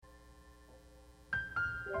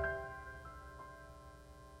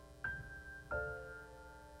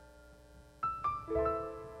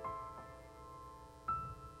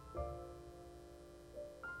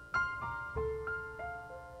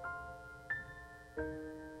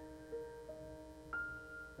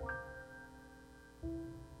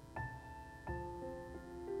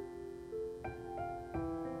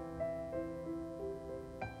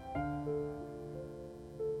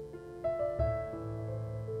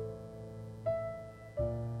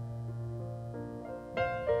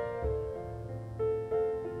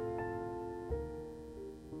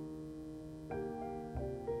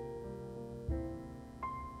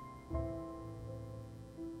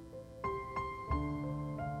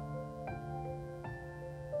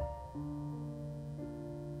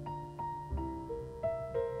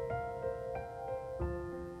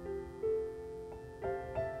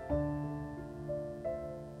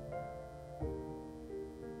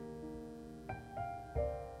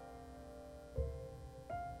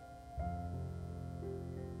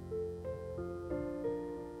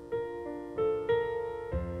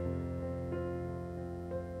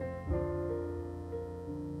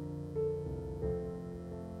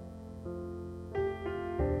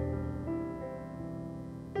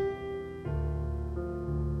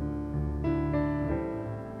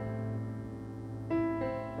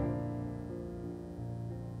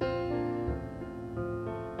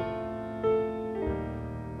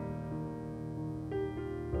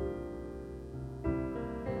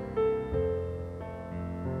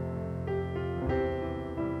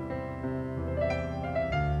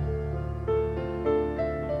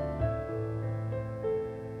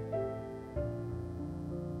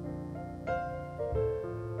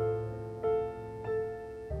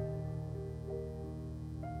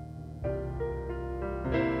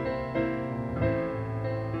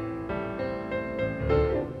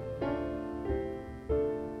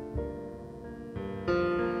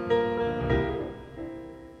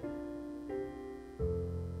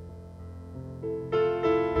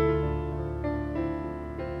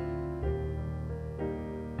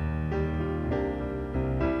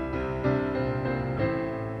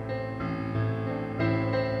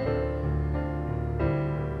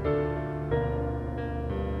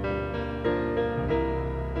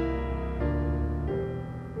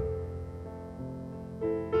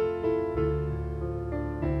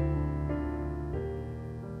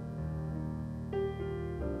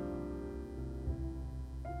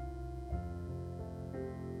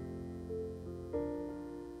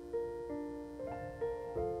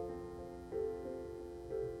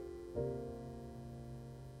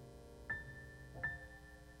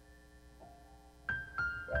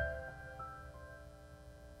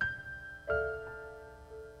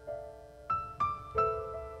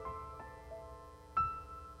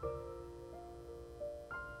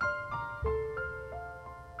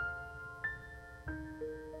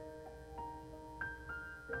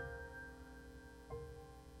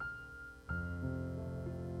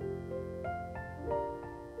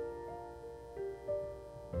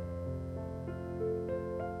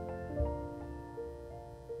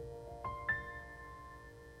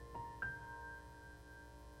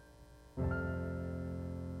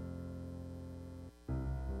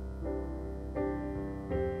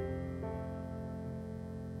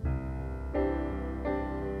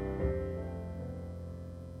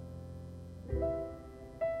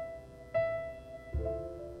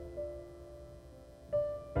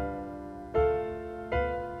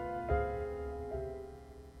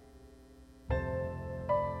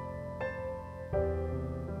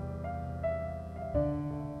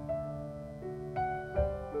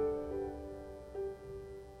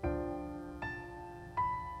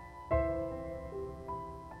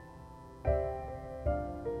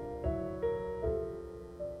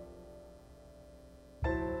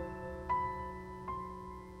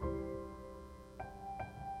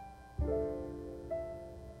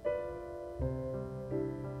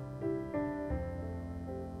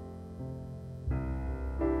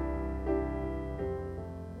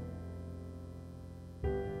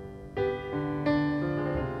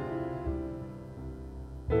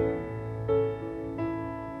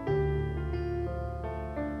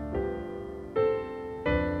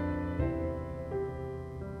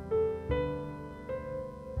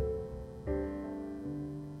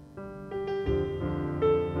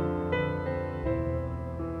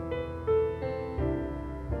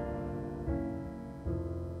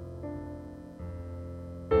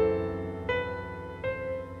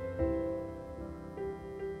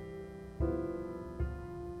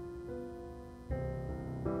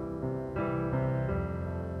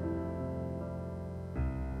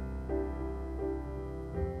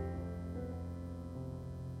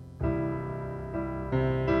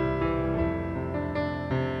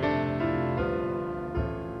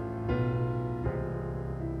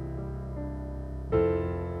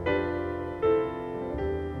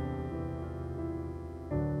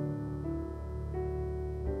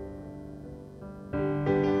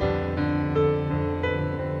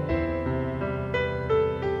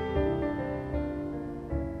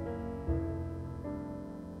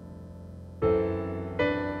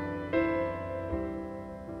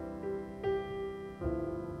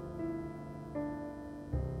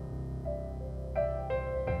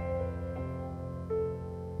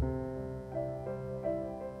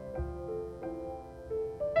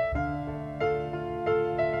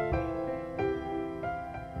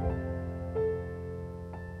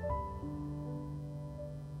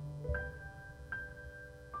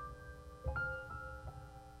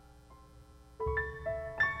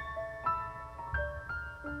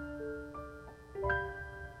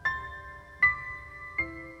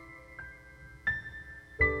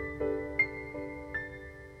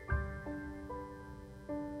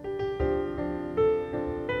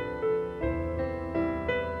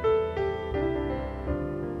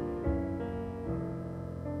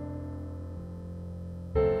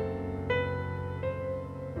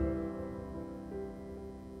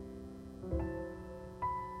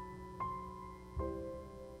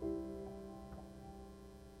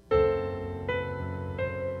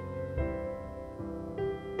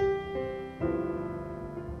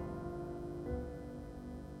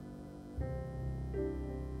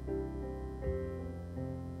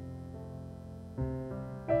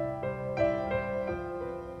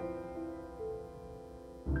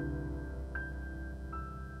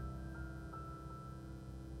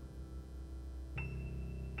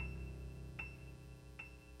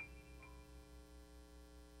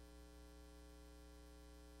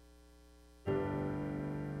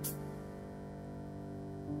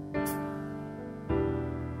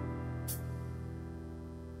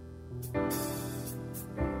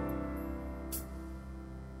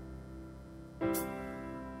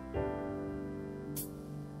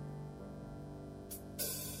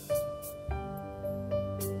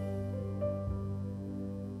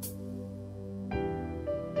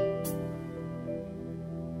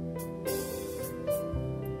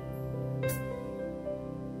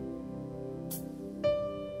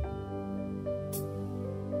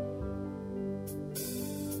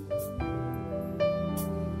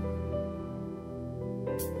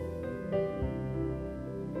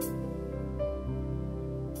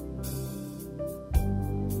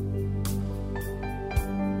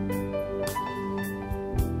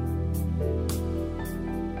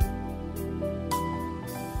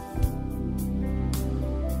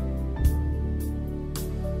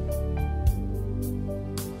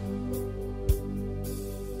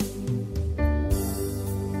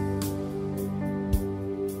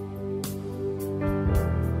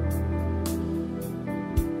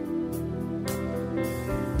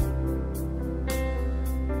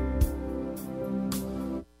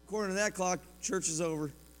According to that clock, church is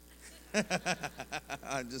over.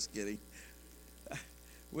 I'm just kidding.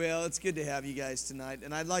 Well, it's good to have you guys tonight.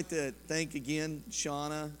 And I'd like to thank again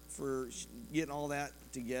Shauna for getting all that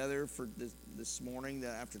together for this morning,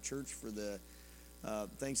 after church, for the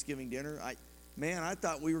Thanksgiving dinner. I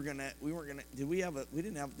thought we weren't gonna. Do we have a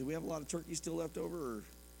lot of turkey still left over, or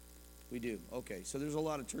we do? Okay, so there's a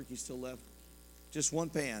lot of turkey still left. Just one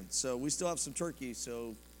pan. So we still have some turkey.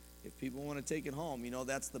 So if people want to take it home,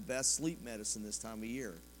 that's the best sleep medicine this time of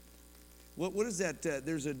year. What is that?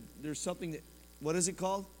 There's something that, what is it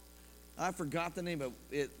called? I forgot the name of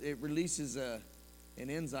it. It releases an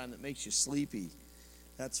enzyme that makes you sleepy.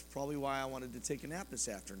 That's probably why I wanted to take a nap this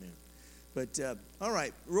afternoon. But all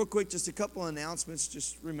right, real quick, just a couple of announcements.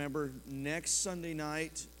 Just remember, next Sunday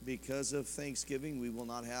night, because of Thanksgiving, we will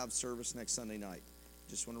not have service next Sunday night.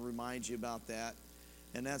 Just want to remind you about that.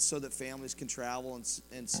 And that's so that families can travel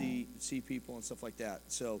and see people and stuff like that.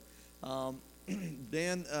 So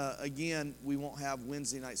then, again, we won't have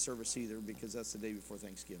Wednesday night service either, because that's the day before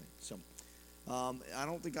Thanksgiving. So I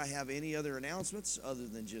don't think I have any other announcements other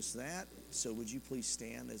than just that. So would you please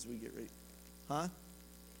stand as we get ready? Huh?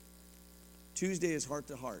 Tuesday is Heart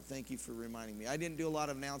to Heart. Thank you for reminding me. I didn't do a lot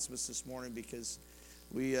of announcements this morning because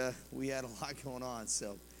we had a lot going on.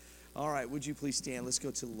 So, all right, would you please stand? Let's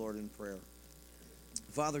go to the Lord in prayer.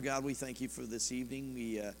 Father God, we thank you for this evening.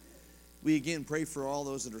 We again pray for all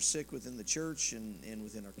those that are sick within the church and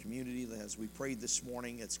within our community. As we prayed this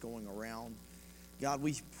morning, it's going around. God,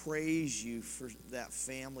 we praise you for that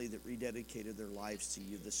family that rededicated their lives to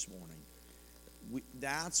you this morning.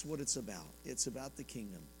 That's what it's about. It's about the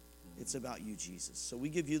kingdom. It's about you, Jesus. So we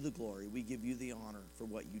give you the glory. We give you the honor for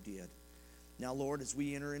what you did. Now, Lord, as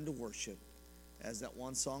we enter into worship, as that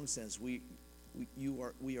one song says, we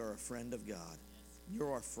are a friend of God.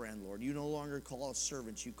 You're our friend, Lord. You no longer call us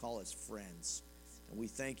servants. You call us friends. And we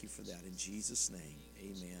thank you for that. In Jesus' name,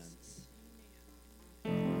 amen.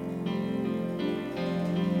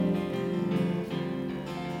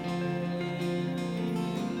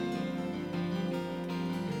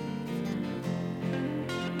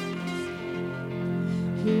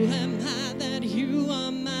 Who am I that you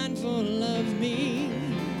are mindful of me,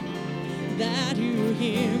 that you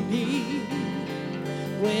hear me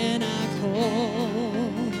when I call?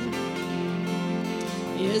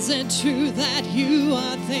 Is it true that you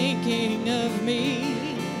are thinking of me,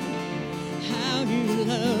 how you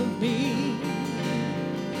love me?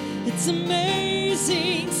 It's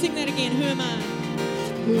amazing. Sing that again. Who am I?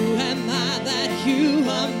 Who am I that you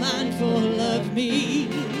are mindful of me,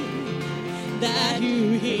 that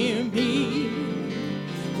you hear me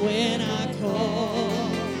when I call?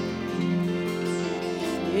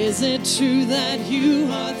 Is it true that you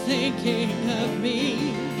are thinking of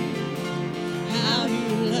me, how you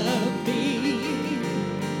love me?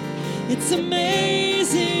 It's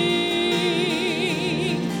amazing.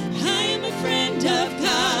 I am a friend of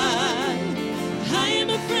God. I am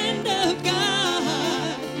a friend of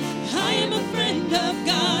God. I am a friend of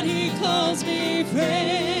God. He calls me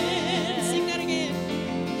friend. Sing that again.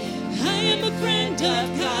 I am a friend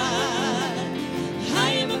of God.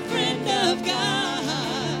 I am a friend of God.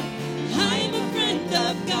 I am a friend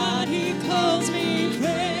of God. He calls me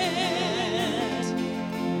friend.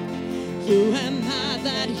 Who am I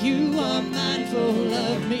that you are mindful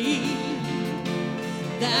of me,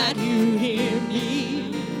 that you hear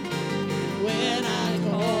me when I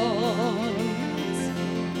call?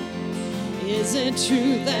 Is it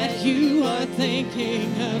true that you are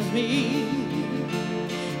thinking of me,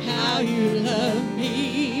 how you love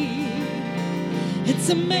me? It's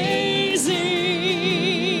amazing,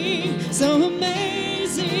 so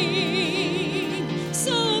amazing,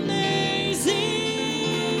 so amazing.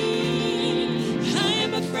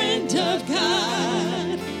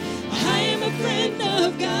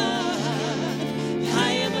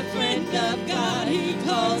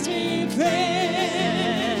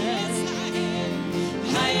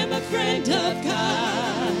 friend of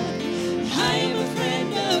God. I am a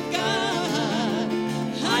friend of God.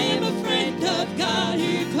 I am a friend of God.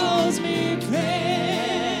 He calls me friend.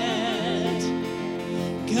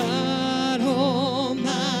 God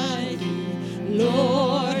Almighty,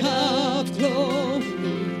 Lord of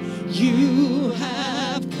glory, you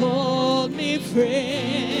have called me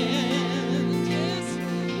friend. Yes.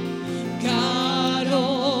 God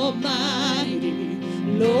Almighty,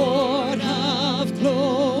 Lord of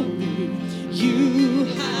glory, you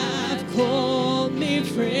have called me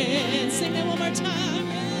friend. Sing that one more time.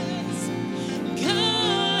 Yes.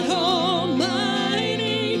 God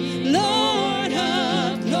Almighty, Lord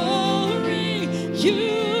of glory,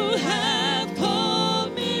 you have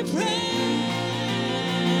called me friend.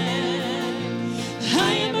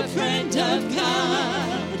 I am a friend of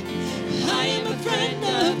God. I am a friend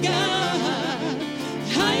of God.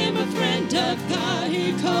 I am a friend of God.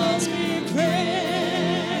 He calls me friend.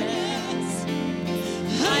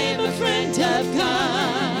 I am a friend of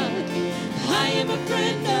God. I am a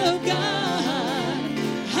friend of God.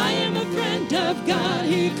 I am a friend of God.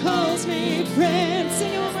 He calls me friend.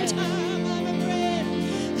 Sing it one more time. I'm a friend.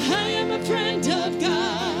 I am a friend of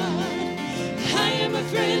God. I am a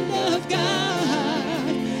friend of God.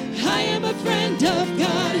 I am a friend of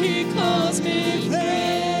God. He calls me friend.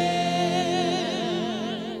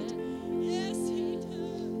 Yes, he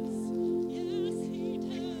does. Yes, he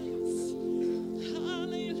does.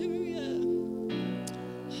 Hallelujah.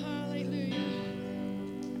 Hallelujah.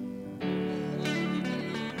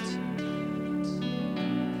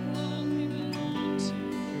 Lord, we belong to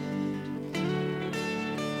you.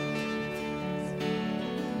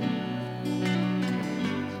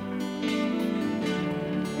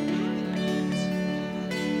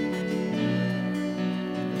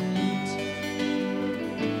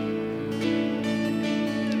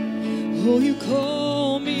 Oh, you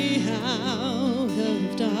call me out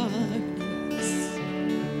of darkness.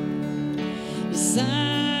 You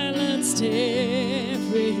silenced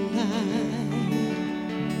every lie,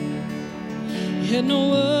 and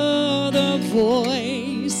no other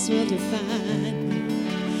voice will define me,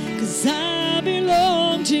 'cause I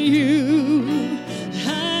belong to you.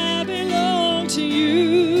 I belong to you.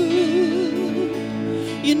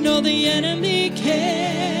 You know the enemy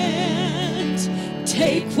can't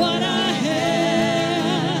take what I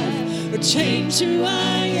have or change who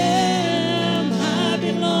I am. I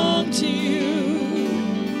belong to you.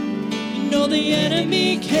 You know the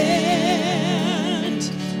enemy can't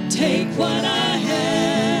take what I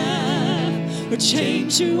have or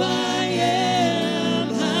change who I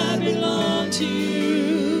am. I belong to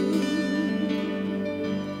you.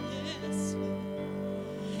 Yes,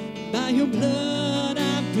 Lord. By your blood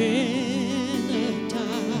I've been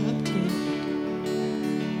adopted,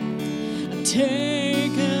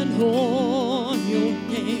 taken on your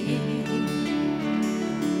name,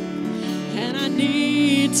 and I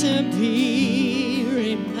need to be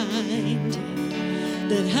reminded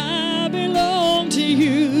that I belong to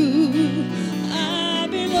you. I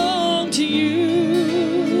belong to you.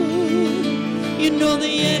 You know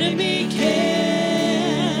the enemy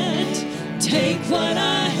can't take what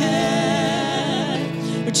I have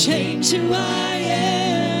or change who I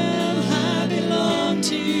am. I belong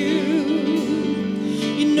to you.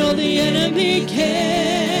 You know the enemy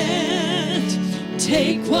can't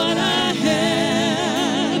take what I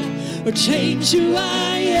have or change who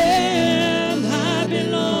I am. I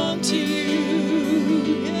belong to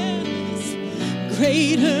you. Yes.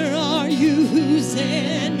 Greater are you who's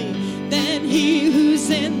in me than he who's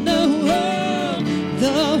in the world.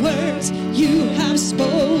 The words you have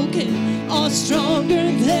spoken are stronger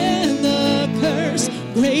than the curse.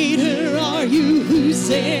 Greater are you who's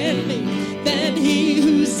in me than he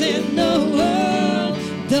who's in the world.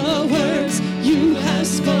 The words you have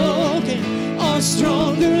spoken are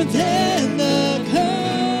stronger than the curse.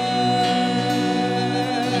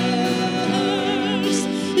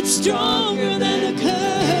 It's stronger than the curse.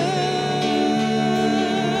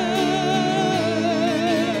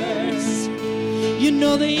 You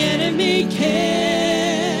know the enemy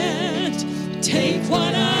can't take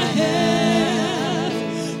what I have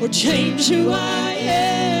or change who I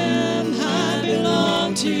am. I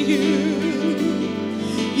belong to you.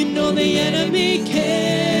 You know the enemy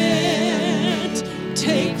can't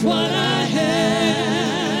take what I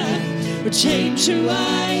have or change who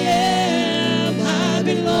I am. I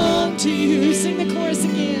belong to you. Sing the chorus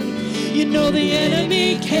again. You know the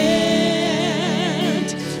enemy can't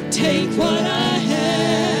take what I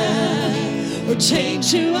have or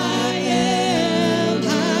change who I am.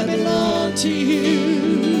 I belong to you.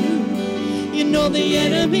 You know the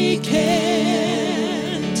enemy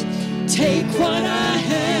can't take what I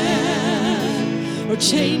have or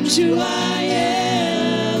change who I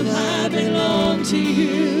am. I belong to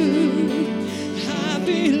you. I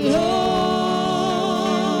belong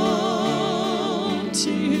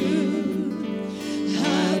to you.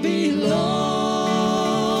 I belong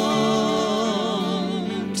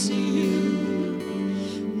to you.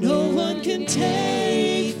 No one can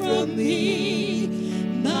take from me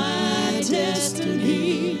my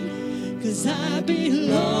destiny, 'cause I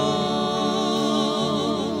belong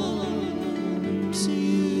to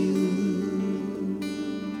you.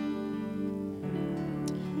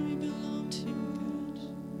 We belong to you,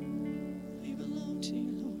 God. We belong to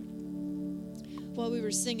you, Lord. While we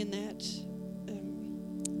were singing that,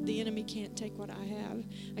 the enemy can't take what I have,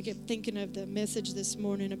 I kept thinking of the message this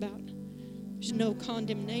morning about there's no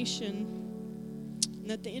condemnation, and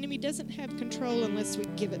that the enemy doesn't have control unless we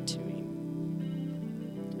give it to him,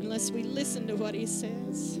 unless we listen to what he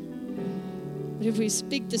says. But if we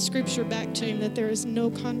speak the scripture back to him that there is no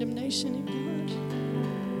condemnation in God,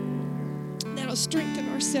 that'll strengthen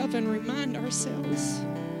ourselves and remind ourselves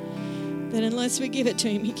that unless we give it to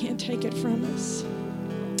him, he can't take it from us.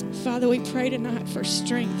 Father, we pray tonight for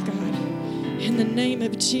strength, God, in the name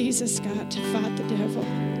of Jesus, God, to fight the devil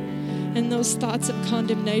and those thoughts of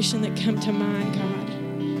condemnation that come to mind, God.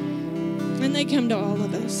 And they come to all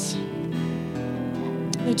of us.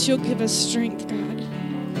 That you'll give us strength, God,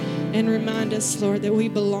 and remind us, Lord, that we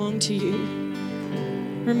belong to you.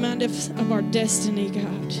 Remind us of our destiny, God.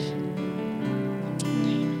 In the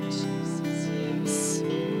name of Jesus, yes.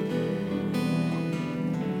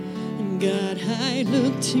 And God, I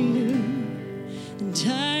look to you, and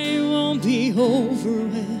I won't be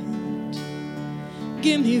overwhelmed.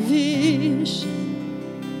 Give me vision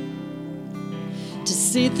to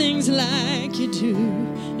see things like you do.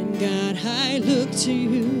 And God, I look to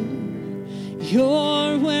you.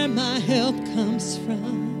 You're where my help comes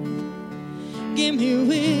from. Give me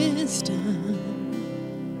wisdom.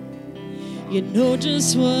 You know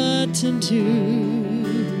just what to do.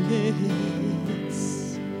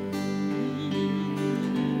 Yes.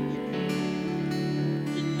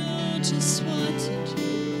 You know just what to do.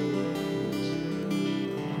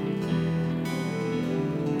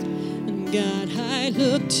 God, I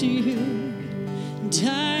look to you, and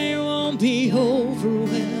I won't be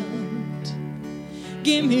overwhelmed.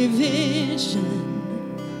 Give me vision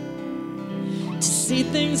to see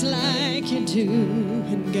things like you do.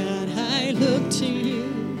 And God, I look to you.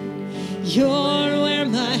 You're where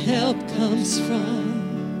my help comes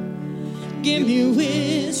from. Give me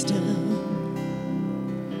wisdom.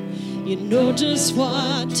 You know just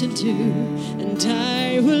what to do. And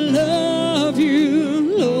I will love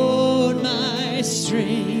you, Lord, my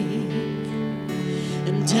strength.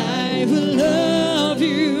 And I will love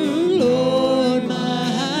you, Lord,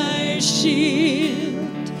 my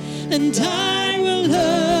shield. And I will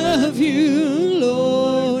love you,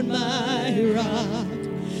 Lord, my rock.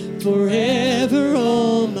 Forever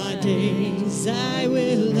all my days I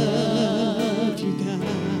will love you, God.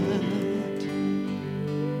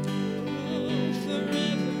 Oh,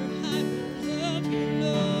 forever I will love you,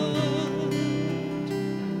 Lord.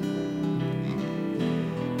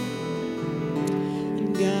 And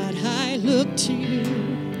God, I look to you,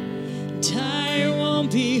 and I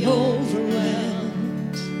won't be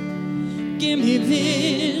overwhelmed. Give me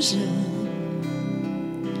vision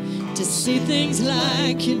to see things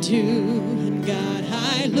like you do. And God,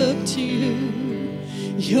 I look to you.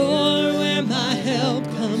 You're where my help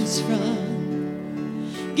comes from.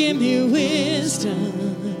 Give me wisdom.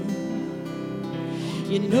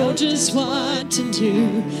 You know just what to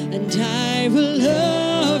do. And I will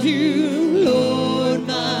love you, Lord,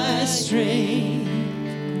 my strength.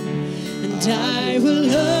 And I will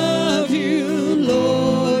love you,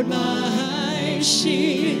 Lord, my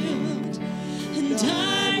shield. And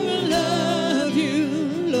I will love you,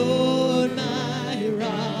 Lord, my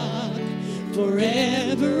rock.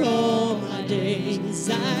 Forever all my days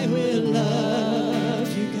I will love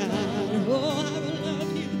you, God. Oh, I will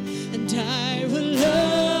love you. And I will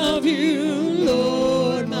love you,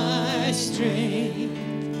 Lord, my strength.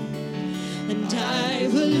 And I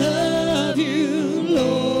will love you,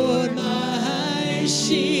 Lord, my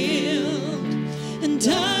shield. And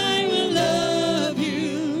I will love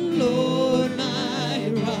you, Lord, my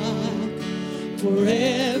rock.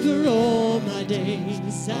 Forever all my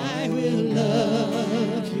days I will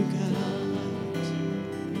love you, God.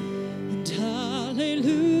 And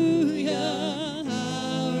hallelujah,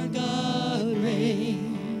 our God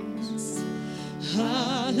reigns.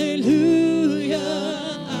 Hallelujah,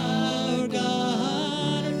 our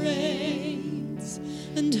God reigns.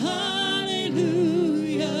 And hallelujah,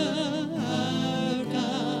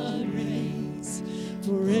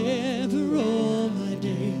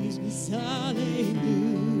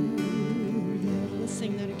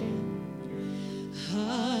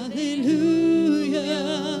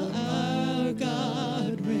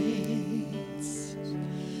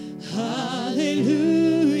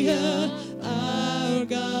 hallelujah, our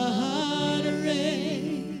God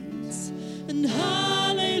reigns. And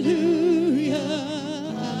hallelujah,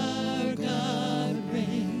 our God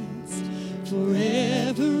reigns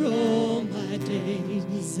forever all my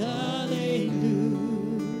days. Hallelujah.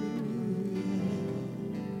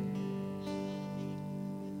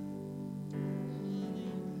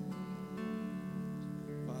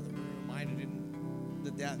 Father, we're reminded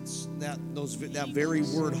that very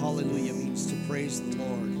word, hallelujah, means to praise the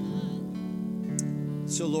Lord.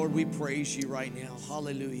 So, Lord, we praise you right now.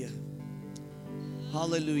 Hallelujah.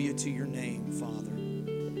 Hallelujah to your name, Father.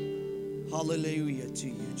 Hallelujah to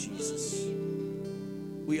you, Jesus.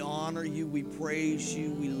 We honor you, we praise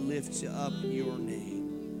you, we lift up your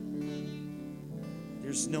name.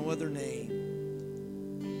 There's no other name.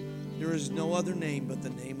 There is no other name but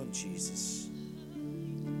the name of Jesus.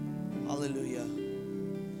 Hallelujah.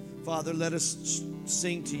 Father, let us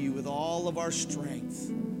sing to you with all of our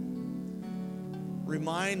strength,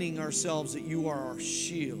 reminding ourselves that you are our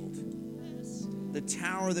shield, the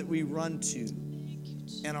tower that we run to,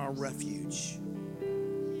 and our refuge.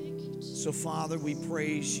 So, Father, we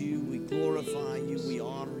praise you, we glorify you, we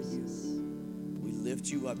honor you, we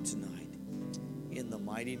lift you up tonight in the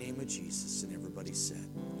mighty name of Jesus. And everybody said,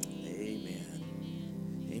 amen.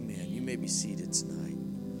 Amen. You may be seated tonight.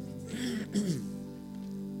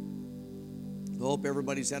 I hope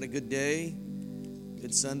everybody's had a good day,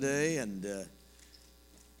 good Sunday, and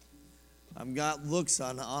I've got looks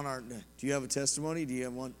on our. Do you have a testimony? Do you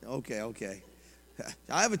have one? Okay.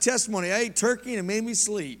 I have a testimony. I ate turkey and it made me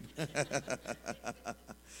sleep.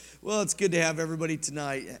 Well, it's good to have everybody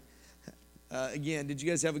tonight. Again, did you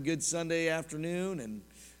guys have a good Sunday afternoon? And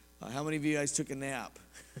how many of you guys took a nap?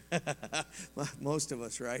 Most of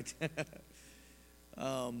us, right?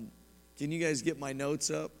 Can you guys get my notes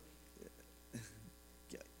up?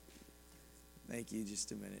 Thank you.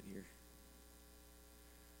 Just a minute here.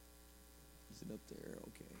 Is it up there?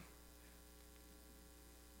 Okay.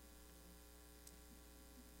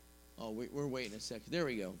 Oh, we're waiting a second. There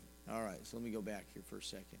we go. All right. So let me go back here for a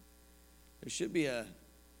second. There should be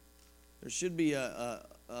a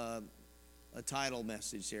title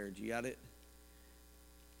message there. Do you got it?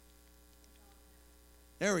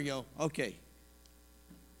 There we go. Okay.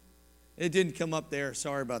 It didn't come up there.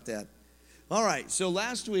 Sorry about that. All right. So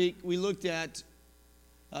last week we looked at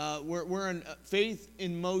we're in Faith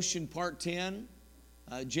in Motion Part 10,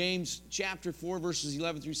 James chapter 4 verses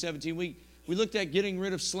 11 through 17. We looked at getting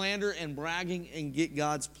rid of slander and bragging and get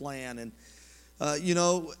God's plan. And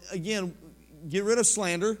again, get rid of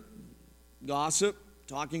slander, gossip,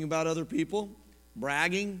 talking about other people,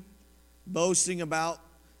 bragging, boasting about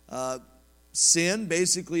sin.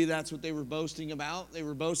 Basically, that's what they were boasting about. They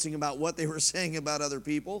were boasting about what they were saying about other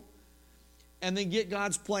people. And then get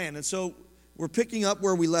God's plan. And so we're picking up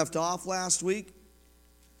where we left off last week,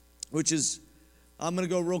 which is, I'm going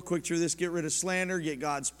to go real quick through this. Get rid of slander, get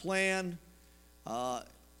God's plan.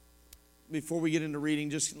 Before we get into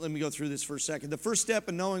reading, just let me go through this for a second. The first step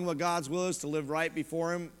in knowing what God's will is to live right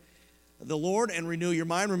before Him, the Lord, and renew your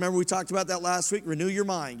mind. Remember, we talked about that last week. Renew your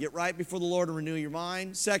mind. Get right before the Lord and renew your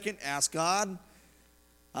mind. Second, ask God.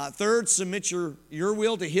 Third, submit your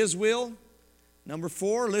will to His will. Number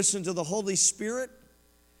 4, listen to the Holy Spirit.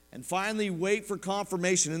 And finally, wait for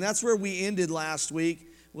confirmation. And that's where we ended last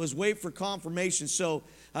week, was wait for confirmation. So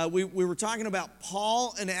we were talking about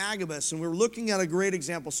Paul and Agabus, and we were looking at a great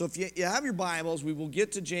example. So if you have your Bibles, we will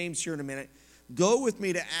get to James here in a minute. Go with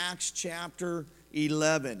me to Acts chapter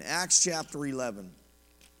 11. Acts chapter 11.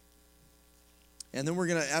 And then we're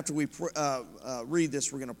going to, after we read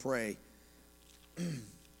this, we're going to pray.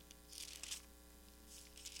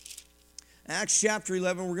 Acts chapter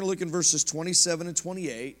 11, we're going to look in verses 27 and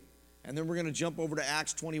 28, and then we're going to jump over to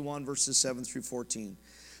Acts 21, verses 7 through 14.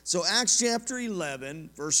 So Acts chapter 11,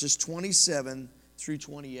 verses 27 through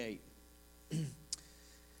 28.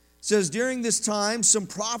 Says, during this time, some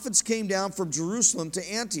prophets came down from Jerusalem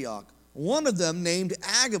to Antioch. One of them, named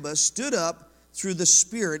Agabus, stood up through the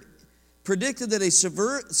Spirit, predicted that a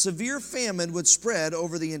severe famine would spread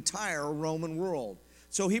over the entire Roman world.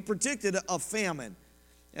 So he predicted a famine.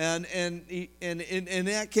 And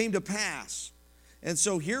that came to pass. And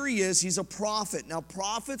so here he is. He's a prophet. Now,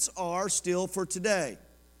 prophets are still for today.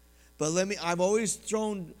 But I've always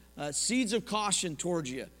thrown seeds of caution towards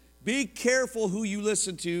you. Be careful who you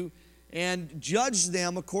listen to and judge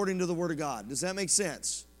them according to the Word of God. Does that make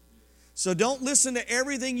sense? So don't listen to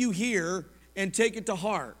everything you hear and take it to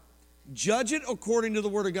heart. Judge it according to the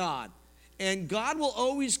Word of God. And God will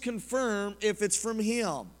always confirm if it's from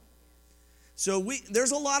Him. So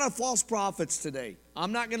there's a lot of false prophets today.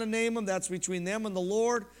 I'm not going to name them. That's between them and the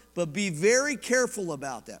Lord. But be very careful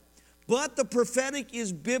about that. But the prophetic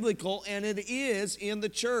is biblical, and it is in the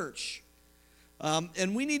church.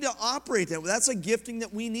 And we need to operate that. That's a gifting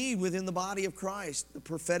that we need within the body of Christ, the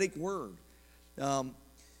prophetic word.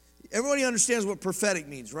 Everybody understands what prophetic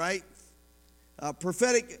means, right?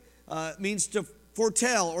 Prophetic means to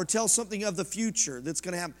foretell or tell something of the future that's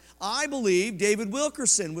going to happen. I believe David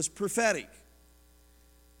Wilkerson was prophetic.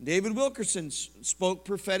 David Wilkerson spoke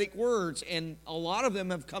prophetic words, and a lot of them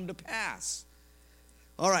have come to pass.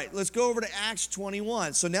 All right, let's go over to Acts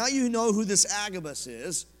 21. So now you know who this Agabus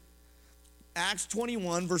is. Acts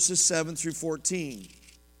 21, verses 7 through 14.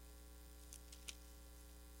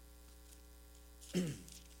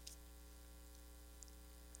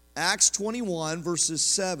 Acts 21, verses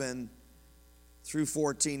 7 through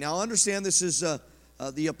 14. Now understand this is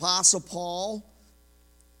the Apostle Paul.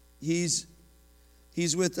 He's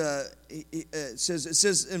with, it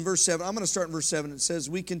says in verse 7, I'm going to start in verse 7. It says,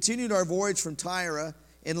 we continued our voyage from Tyre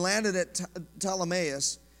and landed at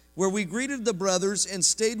Ptolemais, where we greeted the brothers and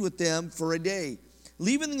stayed with them for a day.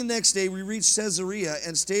 Leaving the next day, we reached Caesarea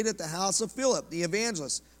and stayed at the house of Philip, the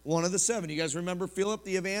evangelist, one of the 7. You guys remember Philip,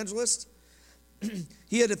 the evangelist?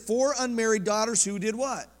 He had 4 unmarried daughters who did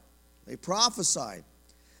what? They prophesied.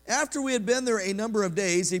 After we had been there a number of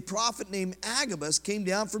days, a prophet named Agabus came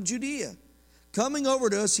down from Judea. Coming over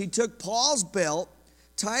to us, he took Paul's belt,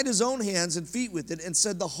 tied his own hands and feet with it, and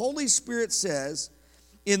said, the Holy Spirit says,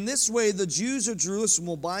 in this way the Jews of Jerusalem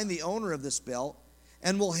will bind the owner of this belt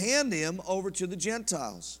and will hand him over to the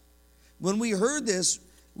Gentiles. When we heard this,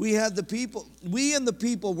 we and the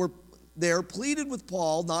people were there pleaded with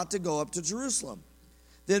Paul not to go up to Jerusalem.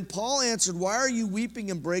 Then Paul answered, why are you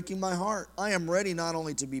weeping and breaking my heart? I am ready not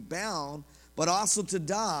only to be bound, but also to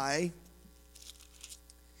die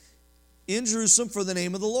in Jerusalem for the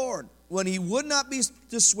name of the Lord. When he would not be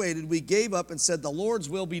dissuaded, we gave up and said, the Lord's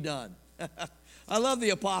will be done. I love the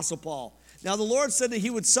Apostle Paul. Now the Lord said that he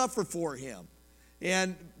would suffer for him.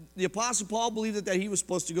 And the Apostle Paul believed that he was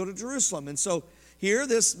supposed to go to Jerusalem. And so here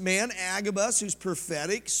this man, Agabus, who's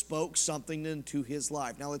prophetic, spoke something into his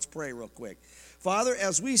life. Now let's pray real quick. Father,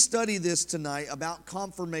 as we study this tonight about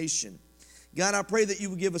confirmation, God, I pray that you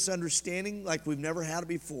would give us understanding like we've never had it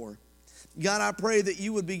before. God, I pray that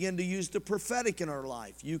you would begin to use the prophetic in our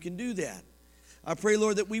life. You can do that. I pray,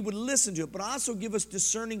 Lord, that we would listen to it, but also give us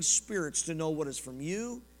discerning spirits to know what is from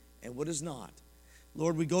you and what is not.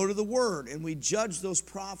 Lord, we go to the Word and we judge those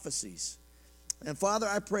prophecies. And Father,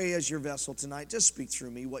 I pray as your vessel tonight, just speak through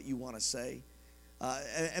me what you want to say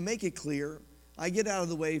and make it clear. I get out of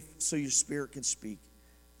the way so your Spirit can speak.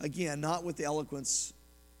 Again, not with the eloquence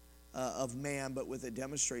of man, but with a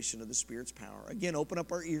demonstration of the Spirit's power. Again, open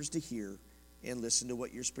up our ears to hear and listen to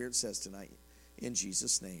what your Spirit says tonight. In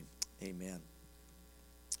Jesus' name, amen.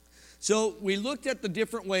 So we looked at the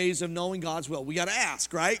different ways of knowing God's will. We got to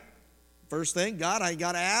ask, right? First thing, God, I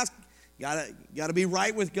got to ask. Got to be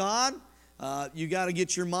right with God. You got to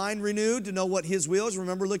get your mind renewed to know what his will is.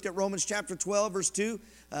 Remember, looked at Romans chapter 12, verse 2.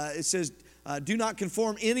 It says, do not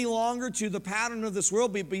conform any longer to the pattern of this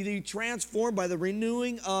world, but be transformed by the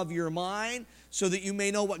renewing of your mind so that you may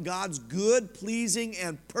know what God's good, pleasing,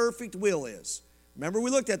 and perfect will is. Remember, we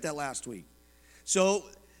looked at that last week. So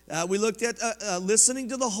we looked at listening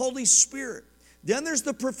to the Holy Spirit. Then there's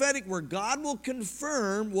the prophetic word. God will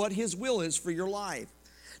confirm what his will is for your life.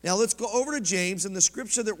 Now let's go over to James, and the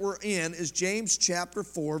scripture that we're in is James chapter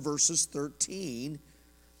 4, verses 13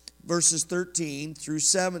 through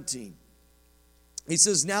 17. He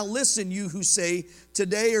says, now listen, you who say,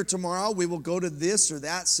 today or tomorrow we will go to this or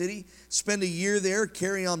that city, spend a year there,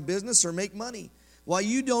 carry on business, or make money. While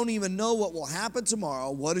you don't even know what will happen tomorrow,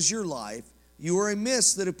 what is your life? You are a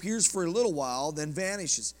mist that appears for a little while, then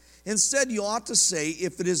vanishes. Instead, you ought to say,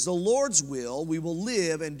 if it is the Lord's will, we will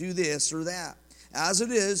live and do this or that. As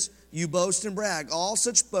it is, you boast and brag. All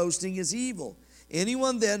such boasting is evil.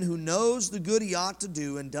 Anyone then who knows the good he ought to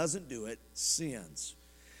do and doesn't do it, sins.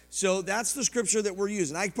 So that's the scripture that we're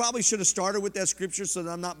using. I probably should have started with that scripture so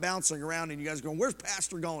that I'm not bouncing around and you guys going, where's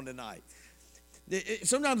Pastor going tonight?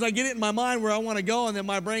 Sometimes I get it in my mind where I want to go and then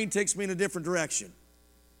my brain takes me in a different direction.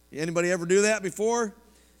 Anybody ever do that before?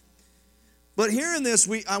 But here in this,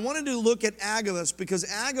 I wanted to look at Agabus because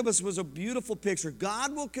Agabus was a beautiful picture.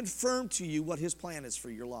 God will confirm to you what his plan is for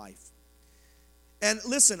your life. And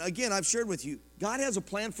listen, again, I've shared with you, God has a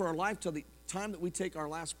plan for our life till the time that we take our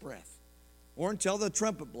last breath or until the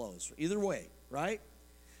trumpet blows, either way, right?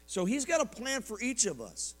 So he's got a plan for each of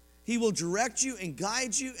us. He will direct you and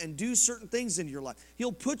guide you and do certain things in your life.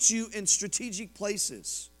 He'll put you in strategic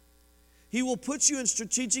places. He will put you in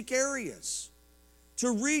strategic areas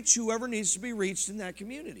to reach whoever needs to be reached in that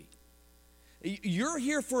community. You're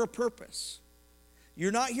here for a purpose.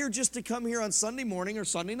 You're not here just to come here on Sunday morning or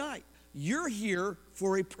Sunday night. You're here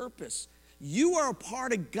for a purpose. You are a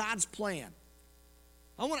part of God's plan.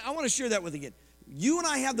 I want to share that with you again. You and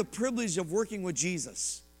I have the privilege of working with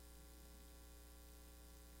Jesus.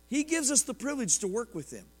 He gives us the privilege to work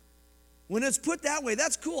with him. When it's put that way,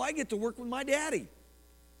 that's cool. I get to work with my daddy,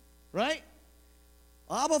 right?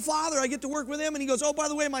 Abba Father, I get to work with him, and he goes, oh, by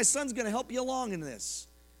the way, my son's going to help you along in this.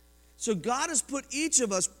 So God has put each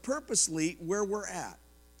of us purposely where we're at.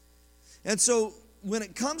 And so when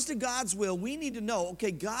it comes to God's will, we need to know,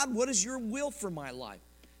 okay, God, what is your will for my life?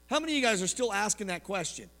 How many of you guys are still asking that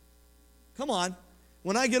question? Come on.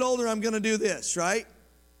 When I get older, I'm going to do this, right?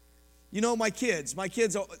 You know, my kids,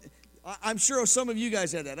 I'm sure some of you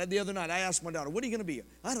guys had that. The other night, I asked my daughter, what are you going to be?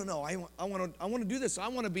 I don't know. I want to do this.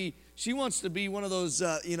 She wants to be one of those,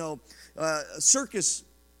 circus,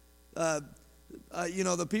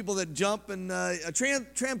 the people that jump and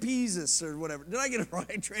trapezes or whatever. Did I get it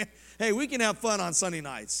right? Hey, we can have fun on Sunday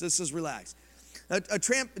nights. This is relaxed.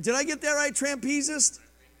 Did I get that right? Trapezist?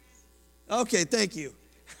 Okay, thank you.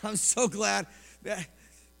 I'm so glad.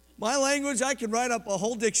 My language, I can write up a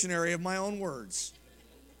whole dictionary of my own words.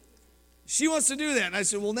 She wants to do that. And I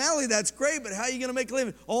said, well, Natalie, that's great, but how are you going to make a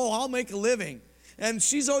living? Oh, I'll make a living. And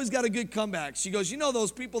she's always got a good comeback. She goes, you know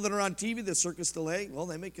those people that are on TV, the Circus du Soleil? Well,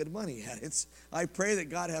 they make good money at it. I pray that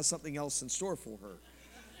God has something else in store for her.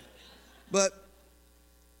 But,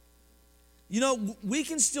 we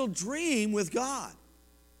can still dream with God.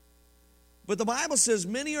 But the Bible says,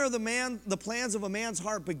 many are the plans of a man's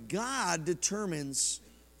heart, but God determines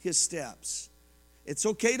his steps. It's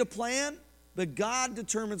okay to plan, but God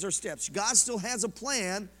determines our steps. God still has a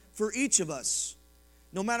plan for each of us,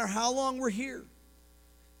 no matter how long we're here.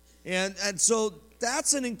 And so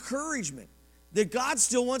that's an encouragement that God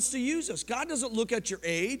still wants to use us. God doesn't look at your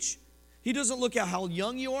age. He doesn't look at how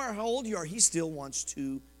young you are, how old you are. He still wants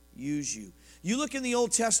to use you. You look in the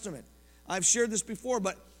Old Testament. I've shared this before,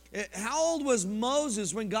 but how old was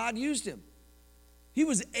Moses when God used him? He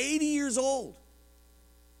was 80 years old.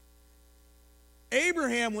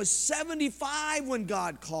 Abraham was 75 when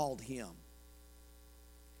God called him.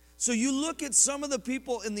 So you look at some of the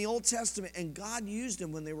people in the Old Testament, and God used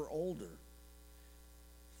them when they were older.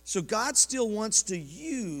 So God still wants to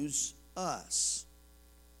use us.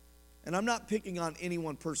 And I'm not picking on any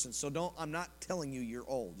one person, so I'm not telling you you're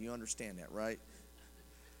old. You understand that, right?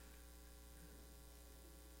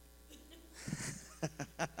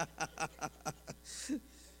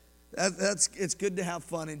 It's good to have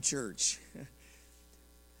fun in church.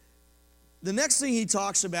 The next thing he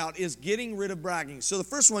talks about is getting rid of bragging. So the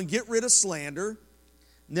first one, get rid of slander.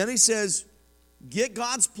 And then he says, get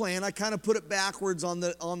God's plan. I kind of put it backwards on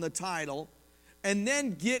the title. And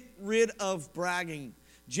then get rid of bragging.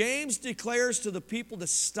 James declares to the people to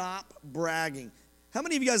stop bragging. How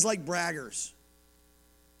many of you guys like braggers?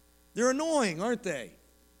 They're annoying, aren't they?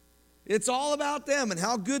 It's all about them and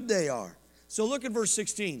how good they are. So look at verse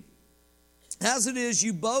 16. As it is,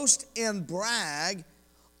 you boast and brag.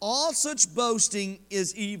 All such boasting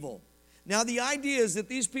is evil. Now, the idea is that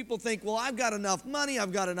these people think, well, I've got enough money,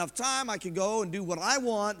 I've got enough time, I can go and do what I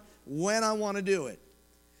want when I want to do it.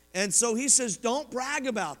 And so he says, don't brag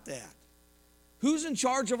about that. Who's in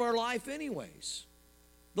charge of our life anyways?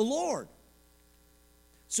 The Lord.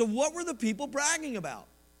 So what were the people bragging about?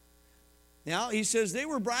 Now, he says they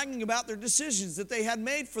were bragging about their decisions that they had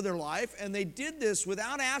made for their life, and they did this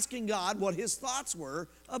without asking God what his thoughts were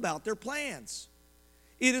about their plans.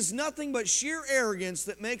 It is nothing but sheer arrogance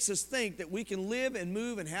that makes us think that we can live and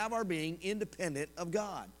move and have our being independent of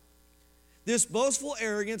God. This boastful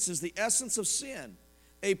arrogance is the essence of sin,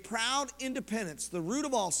 a proud independence, the root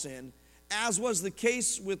of all sin, as was the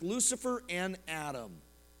case with Lucifer and Adam.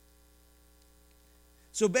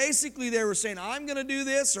 So basically they were saying, I'm going to do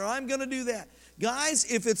this or I'm going to do that. Guys,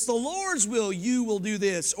 if it's the Lord's will, you will do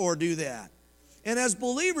this or do that. And as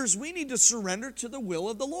believers, we need to surrender to the will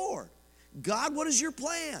of the Lord. God, what is your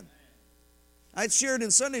plan? I'd shared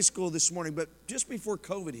in Sunday school this morning, but just before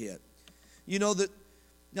COVID hit, now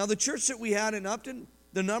the church that we had in Upton,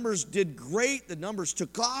 the numbers did great. The numbers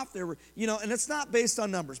took off. They were, and it's not based on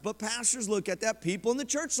numbers, but pastors look at that. People in the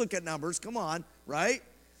church look at numbers. Come on, right?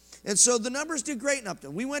 And so the numbers did great in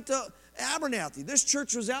Upton. We went to Abernathy. This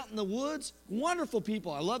church was out in the woods. Wonderful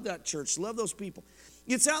people. I love that church. Love those people.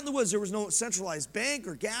 It's out in the woods. There was no centralized bank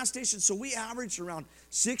or gas station, so we averaged around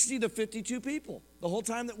 60 to 52 people the whole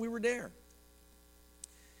time that we were there.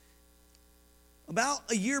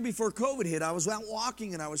 About a year before COVID hit, I was out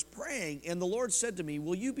walking and I was praying, and the Lord said to me,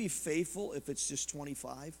 will you be faithful if it's just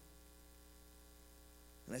 25?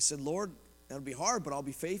 And I said, Lord, that'll be hard, but I'll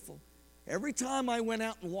be faithful. Every time I went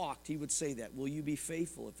out and walked, he would say that, will you be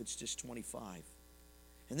faithful if it's just 25?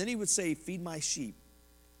 And then he would say, feed my sheep,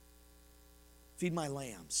 feed my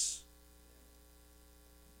lambs,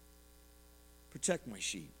 protect my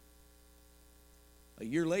sheep. A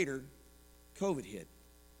year later, COVID hit.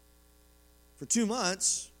 For 2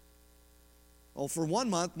 months, well, for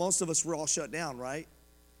 1 month, most of us were all shut down, right?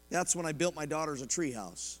 That's when I built my daughter's a tree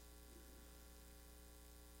house.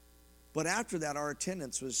 But after that, our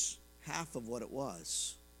attendance was half of what it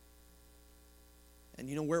was. And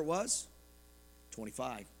you know where it was?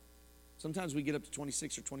 25. Sometimes we get up to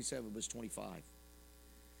 26 or 27, but it's 25.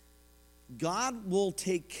 God will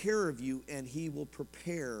take care of you, and he will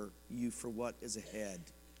prepare you for what is ahead.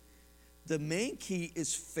 The main key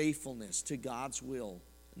is faithfulness to God's will,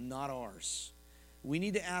 not ours. We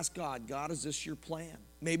need to ask God, God, is this your plan?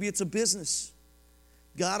 Maybe it's a business.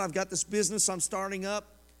 God, I've got this business I'm starting up.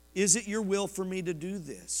 Is it your will for me to do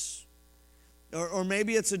this? Or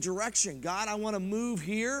maybe it's a direction. God, I want to move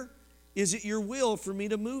here. Is it your will for me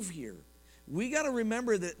to move here? We got to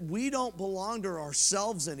remember that we don't belong to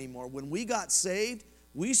ourselves anymore. When we got saved,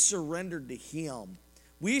 we surrendered to him.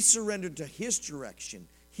 We surrendered to his direction,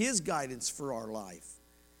 his guidance for our life.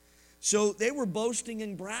 So they were boasting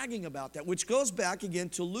and bragging about that, which goes back again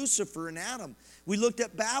to Lucifer and Adam. We looked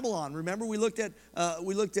at Babylon. Remember, we looked at,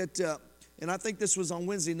 and I think this was on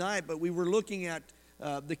Wednesday night, but we were looking at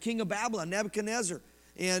the king of Babylon, Nebuchadnezzar.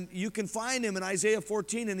 And you can find him in Isaiah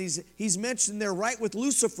 14, and he's mentioned there right with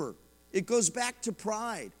Lucifer. It goes back to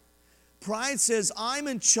pride. Pride says, I'm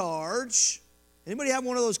in charge. Anybody have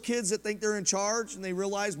one of those kids that think they're in charge and they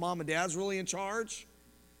realize mom and dad's really in charge?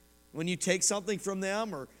 When you take something from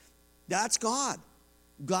them, or that's God.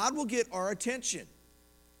 God will get our attention.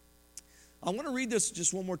 I want to read this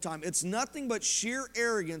just one more time. It's nothing but sheer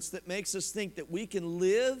arrogance that makes us think that we can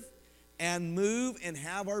live and move and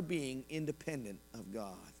have our being independent of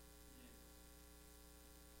God.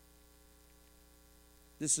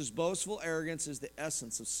 This is boastful arrogance is the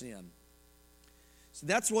essence of sin. So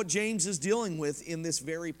that's what James is dealing with in this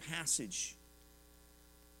very passage.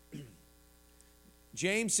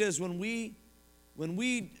 James says when we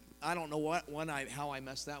I don't know how I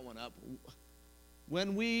messed that one up.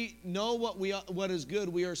 When we know what is good,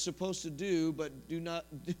 we are supposed to do, but do not.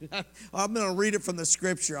 I'm going to read it from the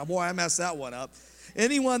scripture. Boy, I messed that one up.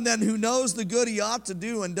 Anyone then who knows the good he ought to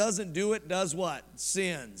do and doesn't do it, does what?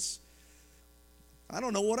 Sins. I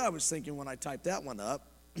don't know what I was thinking when I typed that one up.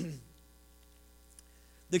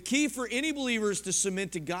 The key for any believer is to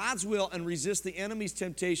submit to God's will and resist the enemy's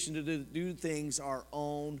temptation to do things our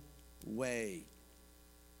own way.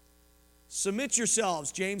 Submit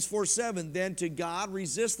yourselves, James 4:7, then to God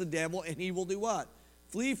resist the devil, and he will do what?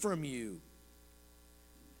 Flee from you.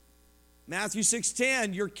 Matthew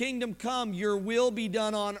 6:10, your kingdom come, your will be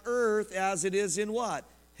done on earth as it is in what?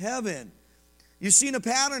 Heaven. You've seen a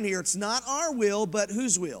pattern here. It's not our will, but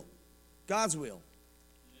whose will? God's will.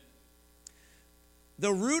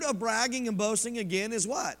 The root of bragging and boasting, again, is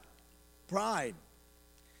what? Pride.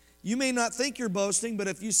 You may not think you're boasting, but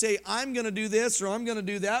if you say, I'm going to do this or I'm going to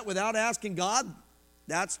do that without asking God,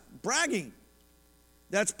 that's bragging.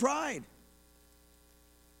 That's pride.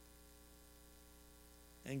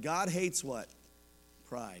 And God hates what?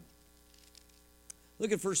 Pride.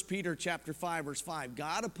 Look at 1 Peter chapter 5, verse 5.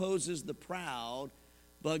 God opposes the proud,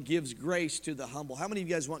 but gives grace to the humble. How many of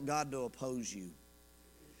you guys want God to oppose you?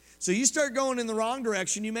 So you start going in the wrong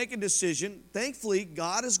direction, you make a decision. Thankfully,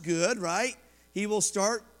 God is good, right? He will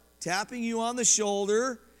start tapping you on the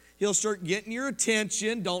shoulder. He'll start getting your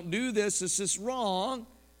attention. Don't do this. This is wrong.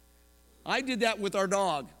 I did that with our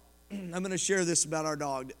dog. I'm going to share this about our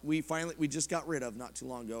dog. We just got rid of not too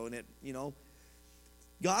long ago, and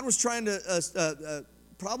God was trying to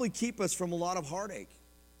probably keep us from a lot of heartache.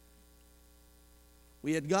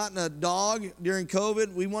 We had gotten a dog during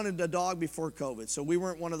COVID. We wanted a dog before COVID, so we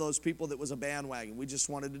weren't one of those people that was a bandwagon. We just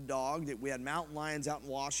wanted a dog. We had mountain lions out in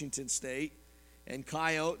Washington State and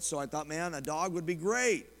coyotes, so I thought, man, a dog would be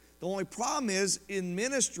great. The only problem is, in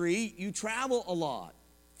ministry, you travel a lot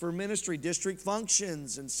for ministry, district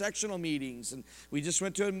functions and sectional meetings, and we just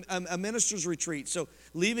went to a minister's retreat. So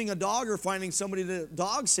leaving a dog or finding somebody to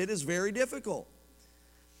dog sit is very difficult.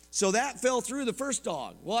 So that fell through, the first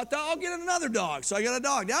dog. Well, I thought, I'll get another dog. So I got a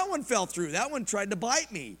dog. That one fell through. That one tried to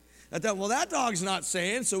bite me. I thought, well, that dog's not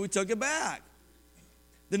sane, so we took it back.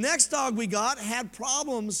 The next dog we got had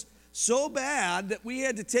problems so bad that we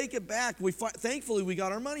had to take it back. Thankfully, we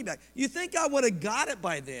got our money back. You think I would have got it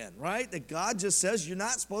by then, right? That God just says you're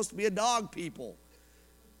not supposed to be a dog people.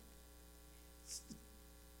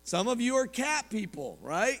 Some of you are cat people,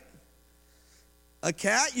 right? A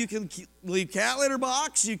cat, you can leave cat litter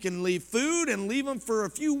box, you can leave food and leave them for a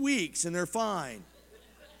few weeks and they're fine.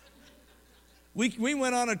 We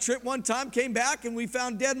went on a trip one time, came back, and we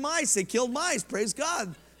found dead mice. They killed mice, praise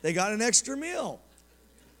God. They got an extra meal.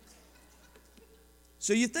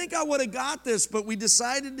 So you think I would have got this, but we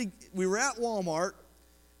were at Walmart.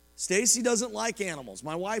 Stacy doesn't like animals.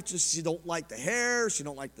 My wife she don't like the hair, she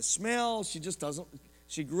don't like the smell,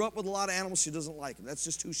 she grew up with a lot of animals, she doesn't like them. That's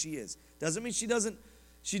just who she is. Doesn't mean she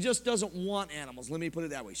just doesn't want animals. Let me put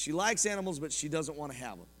it that way. She likes animals, but she doesn't want to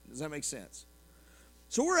have them. Does that make sense?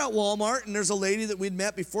 So we're at Walmart, and there's a lady that we'd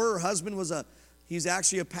met before. Her husband he's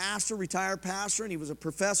actually a pastor, retired pastor, and he was a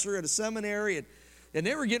professor at a seminary, and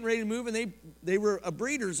they were getting ready to move, and they were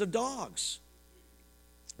breeders of dogs.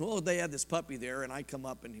 Well, they had this puppy there, and I come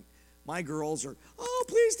up, and my girls are, oh,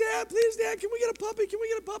 please, Dad, can we get a puppy? Can we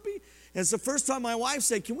get a puppy? And it's the first time my wife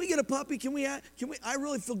said, can we get a puppy? I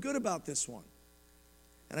really feel good about this one.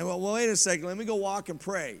 And I went, well, wait a second, let me go walk and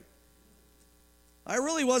pray. I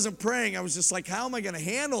really wasn't praying. I was just like, how am I going to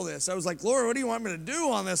handle this? I was like, Lord, what do you want me to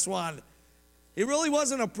do on this one? It really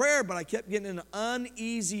wasn't a prayer, but I kept getting an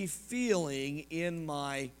uneasy feeling in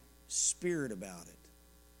my spirit about it.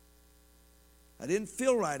 I didn't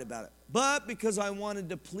feel right about it. But because I wanted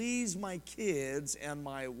to please my kids and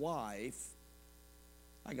my wife,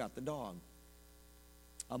 I got the dog.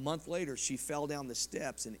 A month later, she fell down the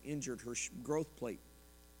steps and injured her growth plate.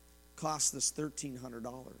 Cost us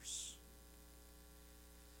 $1,300.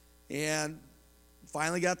 And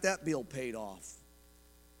finally got that bill paid off.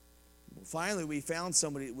 Well, finally, we found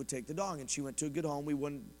somebody that would take the dog, and she went to a good home. We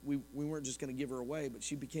weren't just going to give her away, but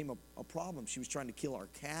she became a problem. She was trying to kill our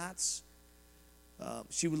cats.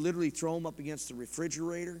 She would literally throw them up against the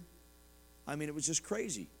refrigerator. I mean, it was just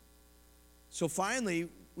crazy. So finally,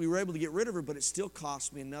 we were able to get rid of her, but it still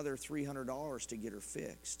cost me another $300 to get her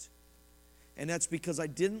fixed. And that's because I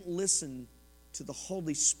didn't listen to the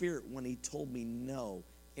Holy Spirit when He told me no.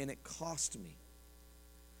 And it cost me.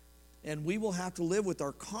 And we will have to live with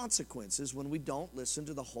our consequences when we don't listen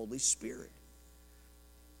to the Holy Spirit.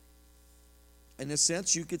 In a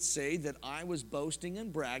sense, you could say that I was boasting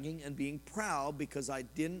and bragging and being proud because I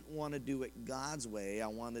didn't want to do it God's way. I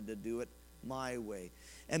wanted to do it my way.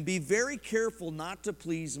 And be very careful not to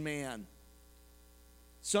please man.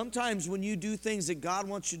 Sometimes when you do things that God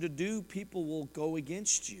wants you to do, people will go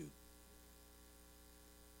against you.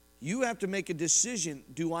 You have to make a decision.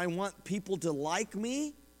 Do I want people to like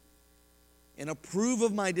me and approve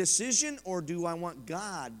of my decision, or do I want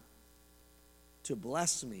God to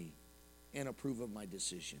bless me and approve of my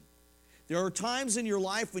decision? There are times in your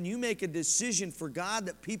life when you make a decision for God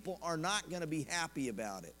that people are not going to be happy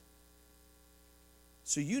about it.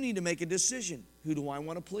 So you need to make a decision. Who do I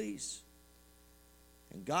want to please?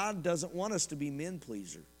 And God doesn't want us to be men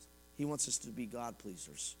pleasers. He wants us to be God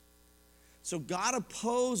pleasers. So God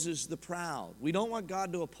opposes the proud. We don't want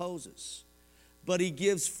God to oppose us. But He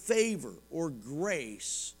gives favor or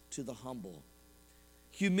grace to the humble.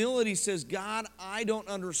 Humility says, God, I don't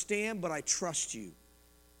understand, but I trust you.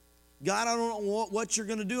 God, I don't know what you're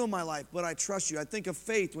going to do in my life, but I trust you. I think of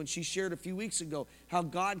Faith when she shared a few weeks ago how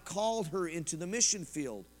God called her into the mission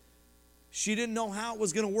field. She didn't know how it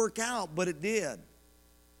was going to work out, but it did.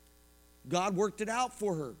 God worked it out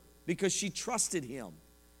for her because she trusted Him.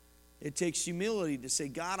 It takes humility to say,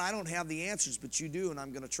 God, I don't have the answers, but you do, and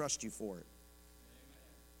I'm going to trust you for it.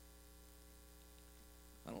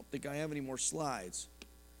 I don't think I have any more slides.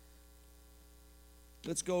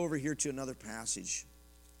 Let's go over here to another passage.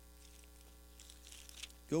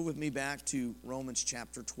 Go with me back to Romans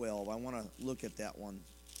chapter 12. I want to look at that one.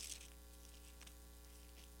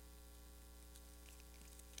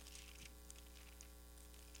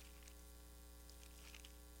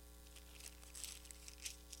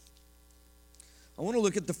 I want to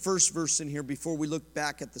look at the first verse in here before we look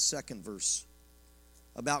back at the second verse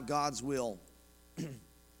about God's will.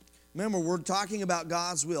 Remember, we're talking about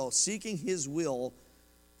God's will, seeking His will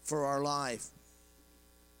for our life.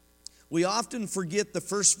 We often forget the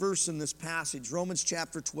first verse in this passage. Romans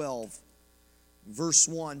chapter 12, verse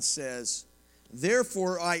 1 says,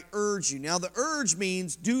 therefore I urge you. Now the urge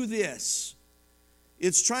means do this.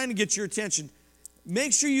 It's trying to get your attention.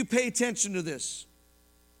 Make sure you pay attention to this.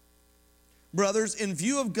 Brothers, in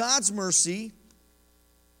view of God's mercy,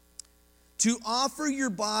 to offer your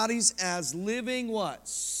bodies as living what?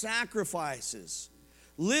 Sacrifices.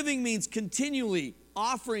 Living means continually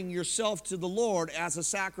offering yourself to the Lord as a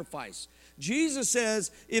sacrifice. Jesus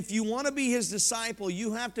says if you want to be his disciple,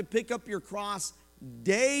 you have to pick up your cross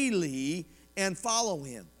daily and follow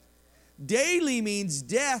him. Daily means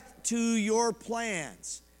death to your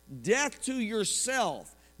plans, death to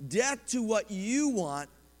yourself, death to what you want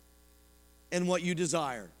and what you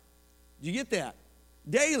desire. Do you get that?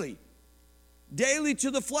 Daily. Daily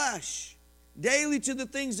to the flesh. Daily to the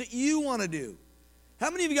things that you want to do. How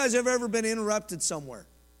many of you guys have ever been interrupted somewhere?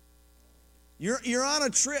 You're on a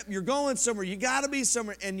trip, you're going somewhere, you got to be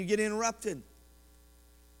somewhere, and you get interrupted.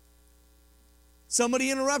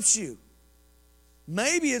 Somebody interrupts you.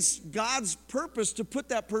 Maybe it's God's purpose to put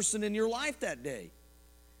that person in your life that day.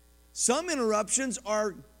 Some interruptions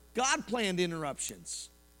are God-planned interruptions.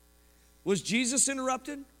 Was Jesus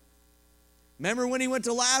interrupted? Remember when he went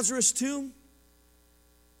to Lazarus' tomb?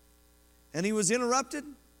 And he was interrupted?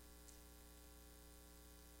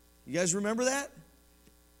 You guys remember that?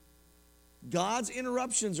 God's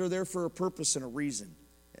interruptions are there for a purpose and a reason.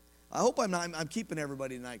 I hope I'm keeping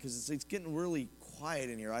everybody tonight because it's getting really quiet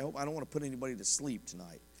in here. I don't want to put anybody to sleep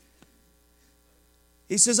tonight.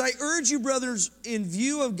 He says, I urge you, brothers, in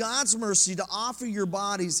view of God's mercy, to offer your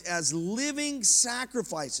bodies as living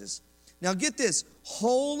sacrifices. Now get this,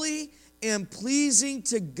 holy and pleasing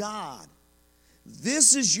to God.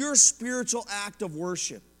 This is your spiritual act of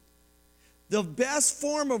worship. The best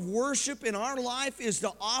form of worship in our life is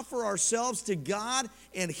to offer ourselves to God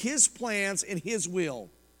and his plans and his will.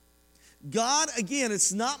 God, again,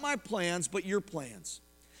 it's not my plans, but your plans.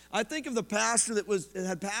 I think of the pastor that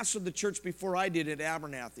had pastored the church before I did at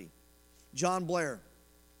Abernathy, John Blair.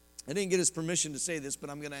 I didn't get his permission to say this, but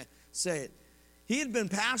I'm going to say it. He had been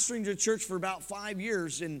pastoring the church for about 5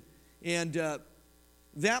 years, and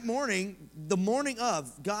that morning, the morning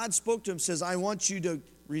of, God spoke to him, says, I want you to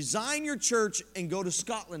resign your church and go to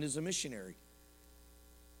Scotland as a missionary.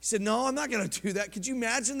 He said, no, I'm not going to do that. Could you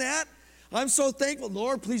imagine that? I'm so thankful.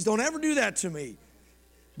 Lord, please don't ever do that to me.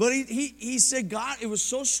 But he said, God, it was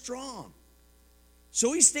so strong.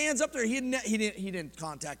 So he stands up there. He didn't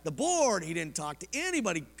contact the board. He didn't talk to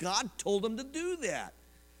anybody. God told him to do that.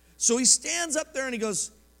 So he stands up there and he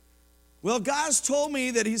goes, well, God's told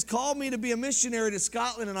me that he's called me to be a missionary to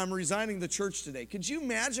Scotland and I'm resigning the church today. Could you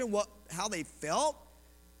imagine how they felt?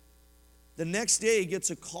 The next day he gets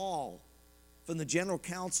a call from the general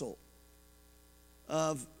council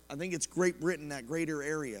of, I think it's Great Britain, that greater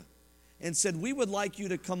area, and said, we would like you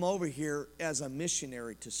to come over here as a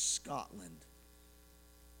missionary to Scotland.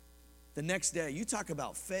 The next day, you talk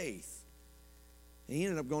about faith. And he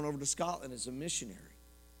ended up going over to Scotland as a missionary.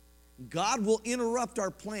 God will interrupt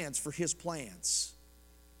our plans for his plans.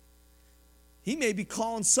 He may be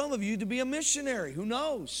calling some of you to be a missionary. Who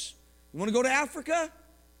knows? You want to go to Africa?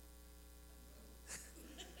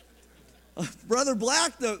 Brother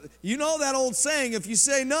Black, you know that old saying, if you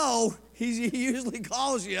say no, he usually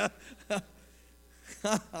calls you.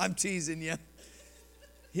 I'm teasing you.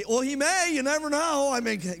 He may, you never know. I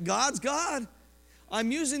mean, God's God. I'm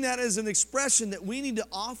using that as an expression that we need to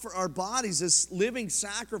offer our bodies as living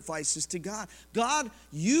sacrifices to God. God,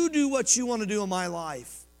 you do what you want to do in my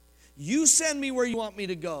life. You send me where you want me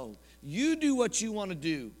to go. You do what you want to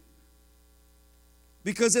do.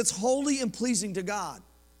 Because it's holy and pleasing to God.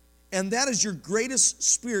 And that is your greatest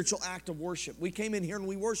spiritual act of worship. We came in here and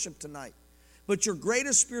we worshiped tonight. But your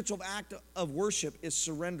greatest spiritual act of worship is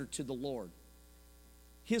surrender to the Lord.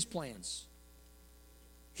 His plans.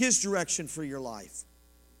 His direction for your life.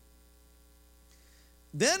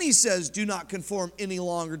 Then he says, do not conform any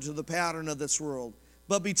longer to the pattern of this world,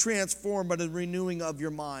 but be transformed by the renewing of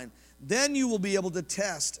your mind. Then you will be able to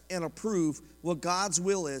test and approve what God's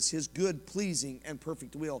will is, his good, pleasing, and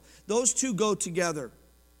perfect will. Those two go together.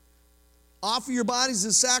 Offer your bodies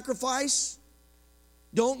as sacrifice.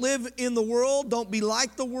 Don't live in the world. Don't be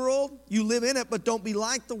like the world. You live in it, but don't be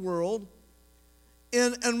like the world.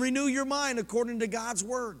 And renew your mind according to God's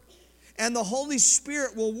word. And the Holy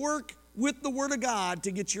Spirit will work with the word of God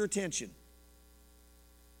to get your attention.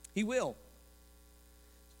 He will.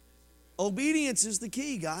 Obedience is the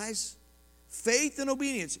key, guys. Faith and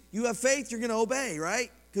obedience. You have faith, you're going to obey, right?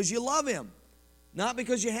 Because you love him, not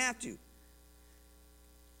because you have to.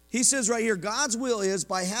 He says right here, God's will is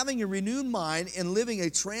by having a renewed mind and living a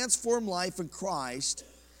transformed life in Christ,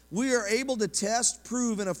 we are able to test,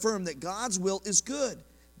 prove, and affirm that God's will is good,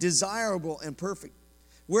 desirable, and perfect.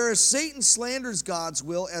 Whereas Satan slanders God's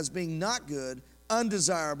will as being not good,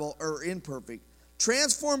 undesirable, or imperfect,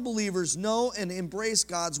 transformed believers know and embrace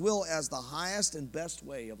God's will as the highest and best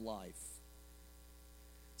way of life.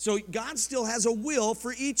 So God still has a will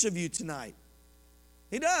for each of you tonight.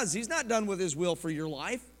 He does. He's not done with his will for your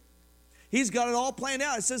life. He's got it all planned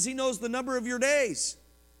out. It says he knows the number of your days.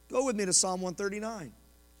 Go with me to Psalm 139.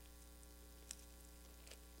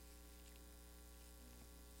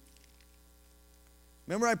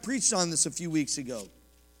 Remember, I preached on this a few weeks ago.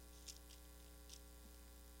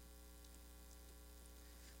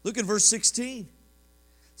 Look at verse 16.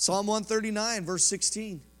 Psalm 139, verse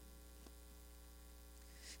 16.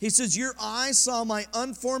 He says, your eyes saw my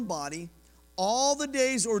unformed body. All the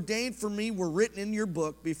days ordained for me were written in your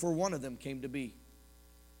book before one of them came to be.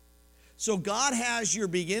 So God has your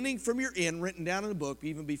beginning from your end written down in the book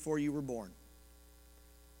even before you were born.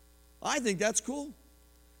 I think that's cool.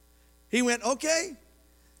 He went, okay,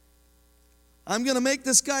 I'm going to make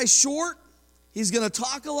this guy short. He's going to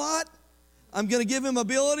talk a lot. I'm going to give him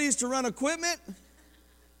abilities to run equipment.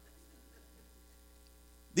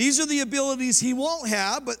 These are the abilities he won't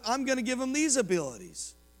have, but I'm going to give him these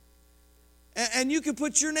abilities. And you can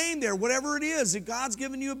put your name there, whatever it is that God's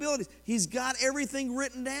given you abilities. He's got everything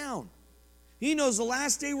written down. He knows the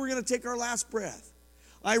last day we're going to take our last breath.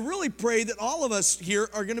 I really pray that all of us here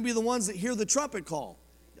are going to be the ones that hear the trumpet call.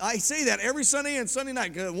 I say that every Sunday and Sunday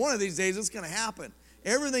night, because one of these days it's going to happen.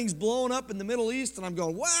 Everything's blowing up in the Middle East, and I'm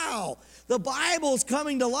going, wow, the Bible's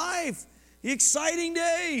coming to life. Exciting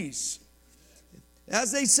days.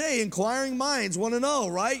 As they say, inquiring minds want to know,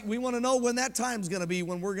 right? We want to know when that time's going to be,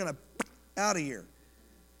 when we're going to out of here.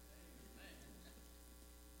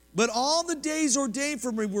 But all the days ordained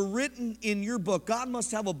for me were written in your book. God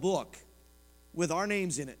must have a book with our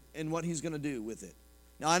names in it and what he's going to do with it.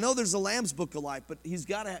 Now, I know there's a Lamb's Book of Life, but he's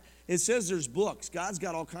got it says there's books. God's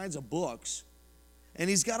got all kinds of books. And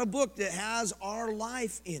he's got a book that has our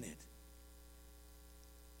life in it.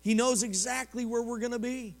 He knows exactly where we're going to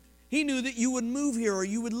be. He knew that you would move here or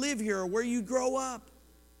you would live here or where you grow up.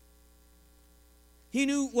 He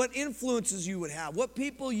knew what influences you would have, what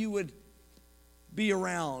people you would be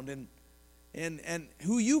around, and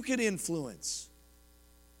who you could influence.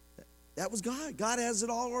 That was God. God has it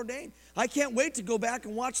all ordained. I can't wait to go back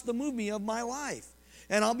and watch the movie of my life.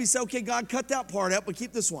 And I'll be saying, okay, God, cut that part out, but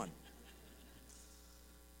keep this one.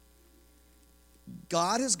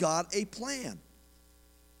 God has got a plan.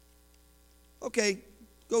 Okay,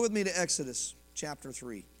 go with me to Exodus chapter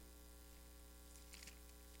 3.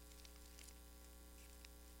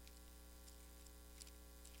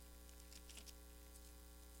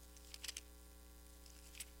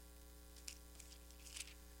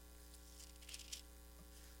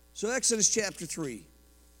 So Exodus chapter 3.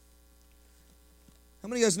 How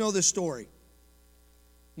many of you guys know this story?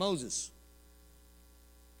 Moses.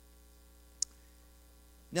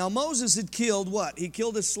 Now Moses had killed what? He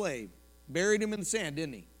killed his slave. Buried him in the sand,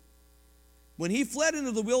 didn't he? When he fled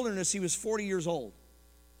into the wilderness, he was 40 years old.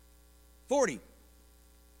 40.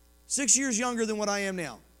 6 years younger than what I am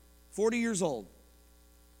now. 40 years old.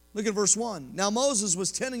 Look at verse 1. Now Moses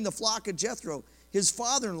was tending the flock of Jethro, his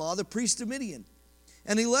father-in-law, the priest of Midian.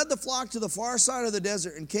 And he led the flock to the far side of the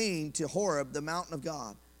desert and came to Horeb, the mountain of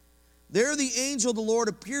God. There the angel of the Lord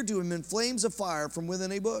appeared to him in flames of fire from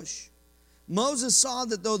within a bush. Moses saw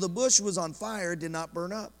that though the bush was on fire, it did not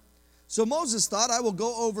burn up. So Moses thought, I will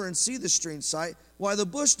go over and see the strange sight, why the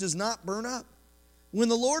bush does not burn up. When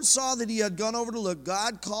the Lord saw that he had gone over to look,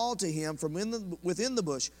 God called to him from within the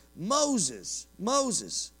bush, Moses,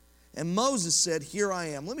 Moses. And Moses said, here I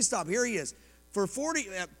am. Let me stop. Here he is.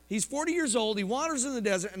 He's 40 years old. He wanders in the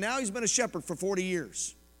desert, and now he's been a shepherd for 40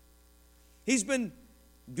 years. He's been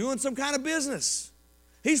doing some kind of business.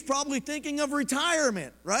 He's probably thinking of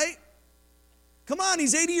retirement, right? Come on,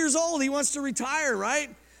 he's 80 years old. He wants to retire, right?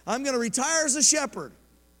 I'm going to retire as a shepherd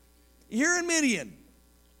here in Midian.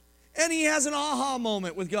 And he has an aha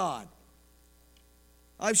moment with God.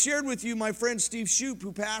 I've shared with you my friend Steve Shoup,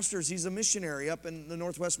 who pastors. He's a missionary up in the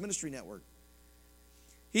Northwest Ministry Network.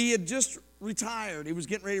 He had just retired. He was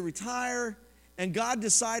getting ready to retire, and God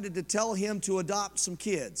decided to tell him to adopt some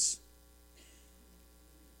kids.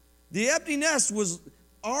 The empty nest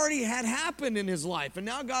already had happened in his life, and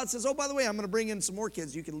now God says, oh, by the way, I'm going to bring in some more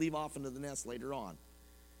kids you can leave off into the nest later on.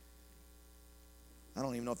 I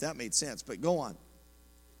don't even know if that made sense, but go on.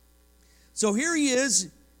 So here he is.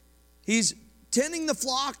 He's tending the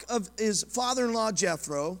flock of his father-in-law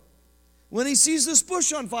Jethro when he sees this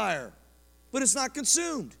bush on fire, but it's not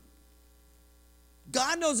consumed.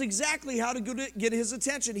 God knows exactly how to get his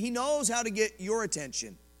attention. He knows how to get your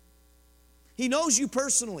attention. He knows you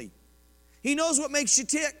personally. He knows what makes you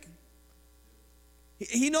tick.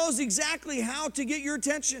 He knows exactly how to get your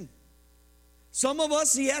attention. Some of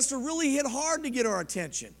us, he has to really hit hard to get our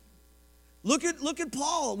attention. Look at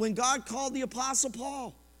Paul, when God called the Apostle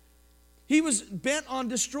Paul. He was bent on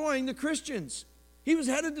destroying the Christians. He was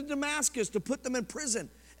headed to Damascus to put them in prison.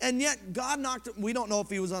 And yet God knocked him. We don't know if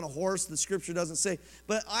he was on a horse. The scripture doesn't say.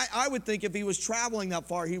 But I would think if he was traveling that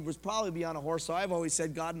far, he would probably be on a horse. So I've always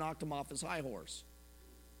said God knocked him off his high horse.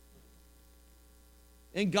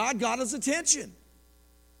 And God got his attention.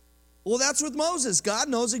 Well, that's with Moses. God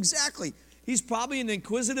knows exactly. He's probably an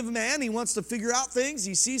inquisitive man. He wants to figure out things.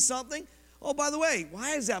 He sees something. Oh, by the way,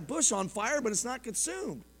 why is that bush on fire but it's not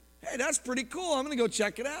consumed? Hey, that's pretty cool. I'm going to go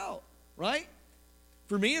check it out, right?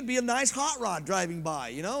 For me, it'd be a nice hot rod driving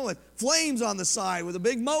by, with flames on the side with a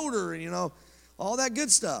big motor and, all that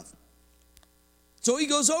good stuff. So he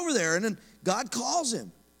goes over there, and then God calls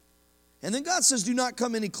him. And then God says, do not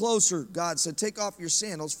come any closer. God said, take off your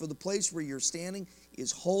sandals, for the place where you're standing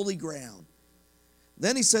is holy ground.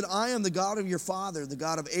 Then he said, I am the God of your father, the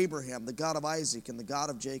God of Abraham, the God of Isaac, and the God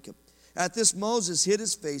of Jacob. At this, Moses hid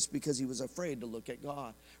his face because he was afraid to look at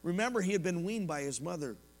God. Remember, he had been weaned by his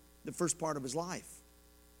mother the first part of his life.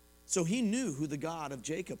 So he knew who the God of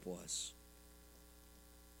Jacob was.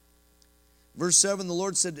 Verse 7, the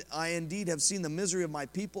Lord said, I indeed have seen the misery of my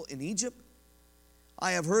people in Egypt.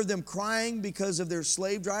 I have heard them crying because of their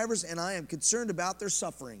slave drivers, and I am concerned about their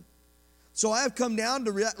suffering. So I have come down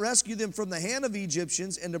to rescue them from the hand of the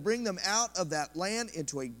Egyptians and to bring them out of that land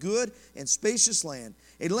into a good and spacious land,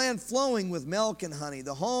 a land flowing with milk and honey,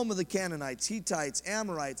 the home of the Canaanites, Hittites,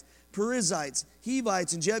 Amorites, Perizzites,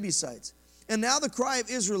 Hivites, and Jebusites. And now the cry of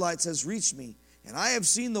Israelites has reached me, and I have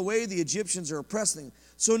seen the way the Egyptians are oppressing them.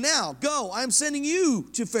 So now, go, I'm sending you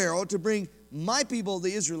to Pharaoh to bring my people,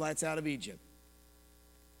 the Israelites, out of Egypt.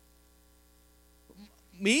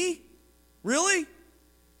 Me? Really?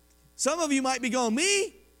 Some of you might be going,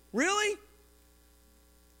 me? Really?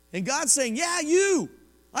 And God's saying, yeah, you.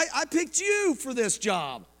 I picked you for this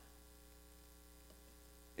job.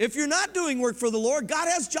 If you're not doing work for the Lord, God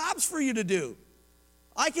has jobs for you to do.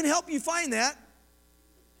 I can help you find that.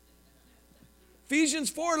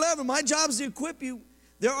 Ephesians 4:11, my job is to equip you.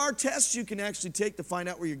 There are tests you can actually take to find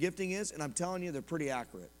out where your gifting is, and I'm telling you, they're pretty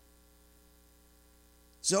accurate.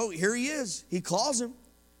 So here he is. He calls him.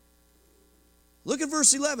 Look at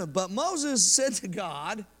verse 11. But Moses said to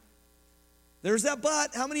God, there's that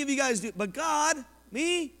but. How many of you guys do? But God,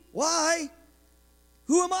 me, why?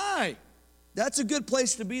 Who am I? That's a good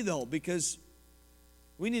place to be, though, because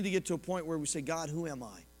we need to get to a point where we say, God, who am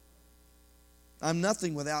I? I'm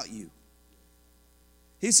nothing without you.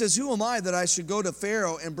 He says, who am I that I should go to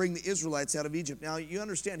Pharaoh and bring the Israelites out of Egypt? Now, you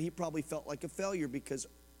understand, he probably felt like a failure because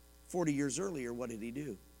 40 years earlier, what did he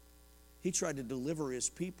do? He tried to deliver his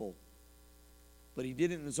people, but he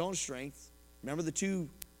did it in his own strength. Remember the two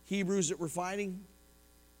Hebrews that were fighting?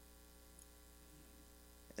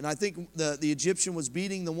 And I think the Egyptian was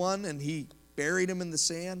beating the one, and he buried him in the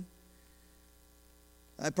sand.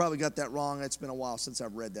 I probably got that wrong. It's been a while since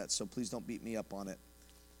I've read that, so please don't beat me up on it.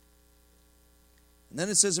 And then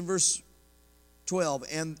it says in verse 12,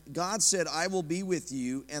 and God said, I will be with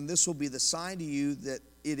you, and this will be the sign to you that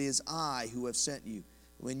it is I who have sent you.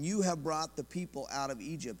 When you have brought the people out of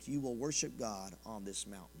Egypt, you will worship God on this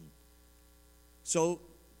mountain. So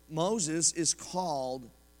Moses is called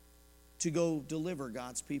to go deliver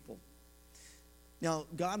God's people. Now,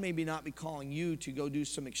 God may not be calling you to go do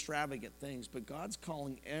some extravagant things, but God's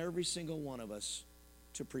calling every single one of us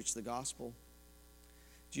to preach the gospel.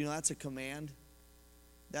 Do you know that's a command?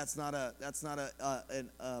 That's not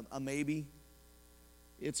a maybe.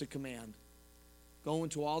 It's a command. Go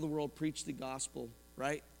into all the world, preach the gospel,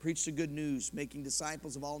 right? Preach the good news, making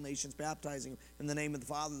disciples of all nations, baptizing in the name of the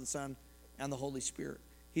Father, the Son, and the Holy Spirit.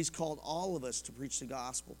 He's called all of us to preach the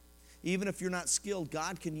gospel. Even if you're not skilled,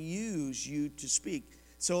 God can use you to speak.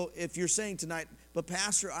 So if you're saying tonight, but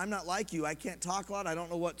Pastor, I'm not like you. I can't talk a lot. I don't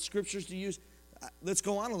know what scriptures to use. Let's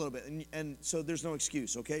go on a little bit. And so there's no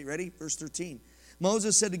excuse, okay? Ready? Verse 13.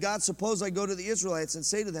 Moses said to God, suppose I go to the Israelites and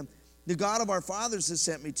say to them, the God of our fathers has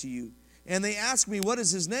sent me to you. And they ask me, what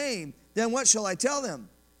is his name? Then what shall I tell them?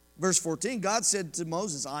 Verse 14, God said to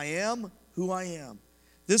Moses, I am who I am.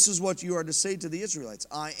 This is what you are to say to the Israelites.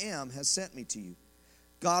 I am has sent me to you.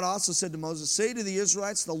 God also said to Moses, say to the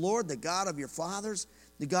Israelites, the Lord, the God of your fathers,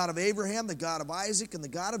 the God of Abraham, the God of Isaac, and the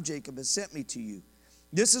God of Jacob has sent me to you.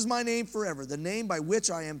 This is my name forever, the name by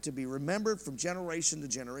which I am to be remembered from generation to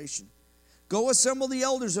generation. Go assemble the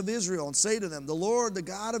elders of Israel and say to them, the Lord, the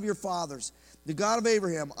God of your fathers, the God of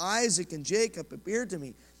Abraham, Isaac, and Jacob appeared to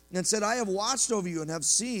me and said, I have watched over you and have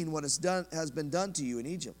seen what has been done to you in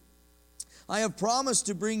Egypt. I have promised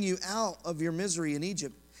to bring you out of your misery in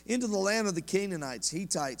Egypt into the land of the Canaanites,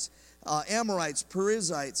 Hittites, Amorites,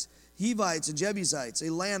 Perizzites, Hivites, and Jebusites,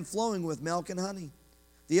 a land flowing with milk and honey.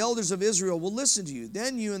 The elders of Israel will listen to you.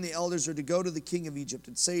 Then you and the elders are to go to the king of Egypt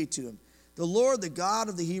and say to him, The Lord, the God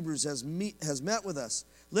of the Hebrews, has met with us.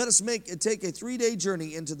 Let us take a 3-day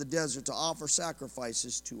journey into the desert to offer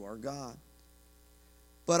sacrifices to our God.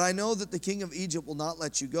 But I know that the king of Egypt will not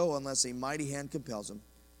let you go unless a mighty hand compels him.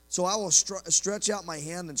 So I will stretch out my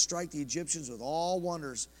hand and strike the Egyptians with all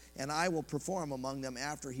wonders, and I will perform among them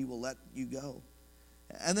after he will let you go.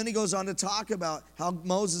 And then he goes on to talk about how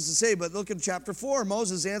Moses is saved. But look at chapter 4.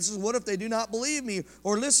 Moses answers, what if they do not believe me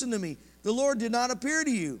or listen to me? The Lord did not appear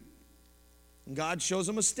to you. And God shows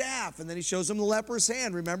him a staff, and then he shows him the leper's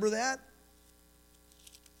hand. Remember that?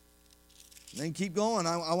 And then keep going.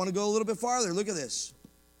 I want to go a little bit farther. Look at this.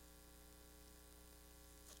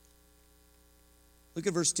 Look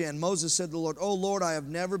at verse 10. Moses said to the Lord, "O Lord, I have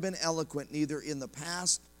never been eloquent, neither in the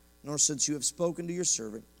past nor since you have spoken to your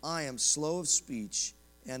servant. I am slow of speech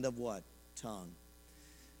and of what? Tongue."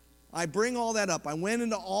 I bring all that up. I went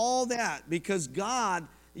into all that because God,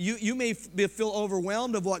 you may feel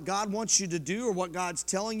overwhelmed of what God wants you to do or what God's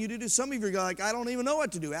telling you to do. Some of you are like, I don't even know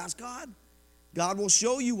what to do. Ask God. God will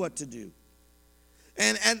show you what to do.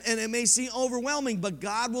 And it may seem overwhelming, but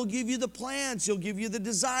God will give you the plans. He'll give you the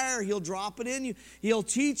desire. He'll drop it in you. He'll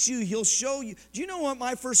teach you. He'll show you. Do you know what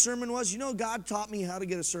my first sermon was? You know, God taught me how to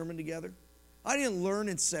get a sermon together. I didn't learn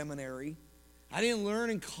in seminary. I didn't learn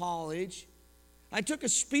in college. I took a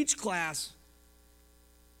speech class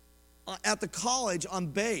at the college on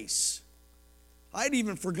bass. I'd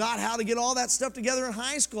even forgot how to get all that stuff together in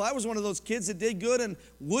high school. I was one of those kids that did good in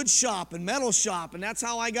wood shop and metal shop, and that's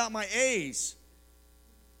how I got my A's.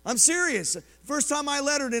 I'm serious. First time I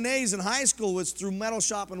lettered in A's in high school was through metal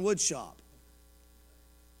shop and wood shop.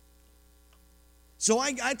 So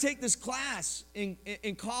I take this class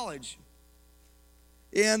in college,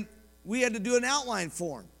 and we had to do an outline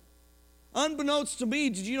form. Unbeknownst to me,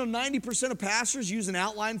 did you know 90% of pastors use an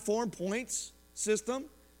outline form points system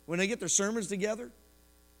when they get their sermons together?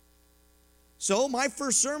 So my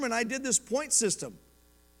first sermon, I did this point system.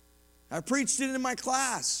 I preached it in my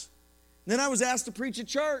class. Then I was asked to preach at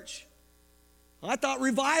church. I thought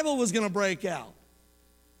revival was going to break out.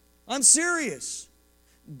 I'm serious.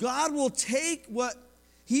 God will take what,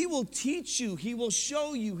 He will teach you, He will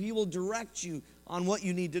show you, He will direct you on what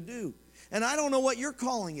you need to do. And I don't know what your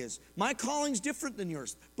calling is. My calling's different than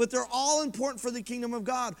yours, but they're all important for the kingdom of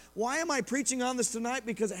God. Why am I preaching on this tonight?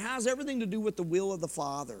 Because it has everything to do with the will of the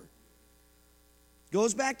Father.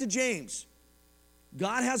 Goes back to James.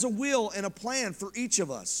 God has a will and a plan for each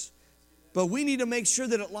of us. But we need to make sure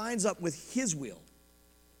that it lines up with His will.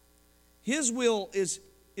 His will is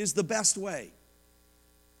the best way.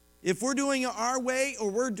 If we're doing it our way or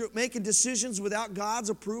we're making decisions without God's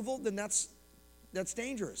approval, then that's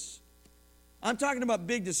dangerous. I'm talking about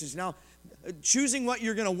big decisions. Now, choosing what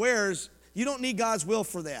you're going to wear is, you don't need God's will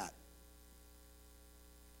for that.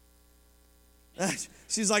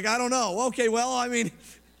 She's like, I don't know. Okay, well, I mean,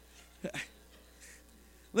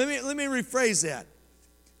 let me rephrase that.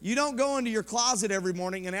 You don't go into your closet every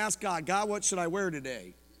morning and ask God, God, what should I wear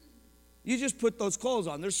today? You just put those clothes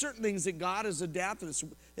on. There's certain things that God has adapted us,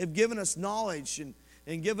 have given us knowledge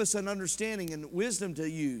and give us an understanding and wisdom to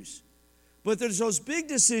use. But there's those big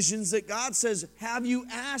decisions that God says, have you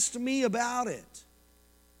asked me about it?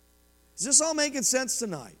 Is this all making sense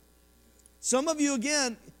tonight? Some of you,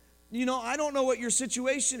 again, I don't know what your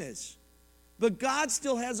situation is. But God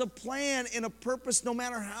still has a plan and a purpose no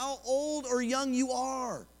matter how old or young you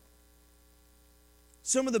are.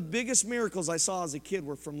 Some of the biggest miracles I saw as a kid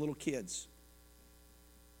were from little kids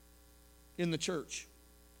in the church.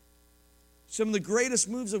 Some of the greatest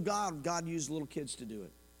moves of God used little kids to do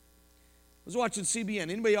it. I was watching CBN.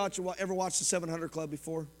 Anybody ever watched the 700 Club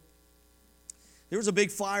before? There was a big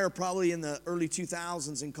fire probably in the early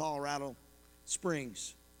 2000s in Colorado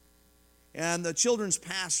Springs. And the children's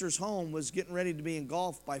pastor's home was getting ready to be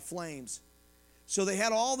engulfed by flames. So they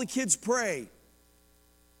had all the kids pray.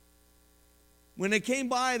 When they came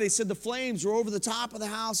by, they said the flames were over the top of the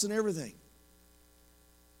house and everything.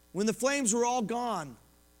 When the flames were all gone,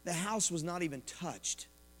 the house was not even touched.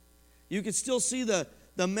 You could still see the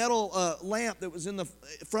metal lamp that was in the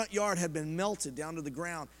front yard had been melted down to the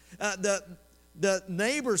ground. The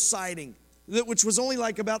neighbor's siding, which was only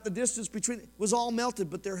like about the distance between, was all melted,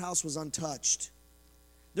 but their house was untouched.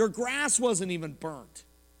 Their grass wasn't even burnt.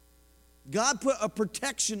 God put a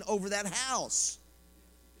protection over that house.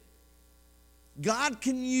 God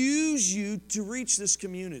can use you to reach this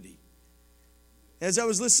community. As I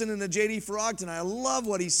was listening to J.D. Farag tonight, I love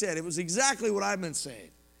what he said. It was exactly what I've been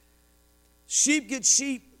saying. Sheep get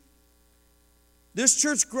sheep. This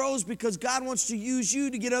church grows because God wants to use you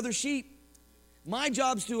to get other sheep. My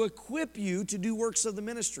job is to equip you to do works of the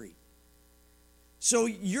ministry. So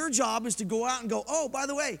your job is to go out and go, oh, by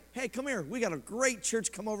the way, hey, come here. We got a great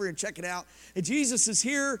church. Come over here and check it out. And Jesus is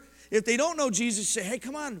here. If they don't know Jesus, say, hey,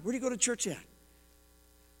 come on. Where do you go to church at?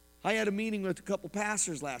 I had a meeting with a couple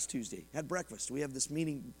pastors last Tuesday. Had breakfast. We have this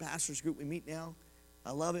meeting, pastors group we meet now.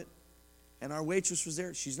 I love it. And our waitress was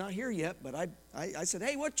there. She's not here yet, but I said,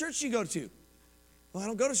 hey, what church do you go to? Well, I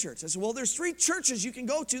don't go to church. I said, well, there's 3 churches you can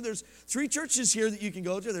go to. There's 3 churches here that you can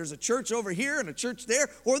go to. There's a church over here and a church there,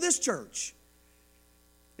 or this church.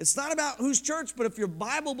 It's not about whose church, but if you're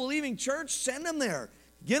Bible-believing church, send them there.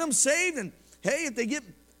 Get them saved, and hey, if they get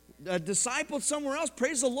discipled somewhere else,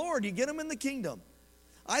 praise the Lord. You get them in the kingdom.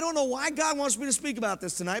 I don't know why God wants me to speak about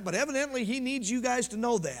this tonight, but evidently He needs you guys to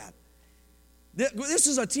know that. This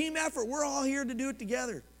is a team effort. We're all here to do it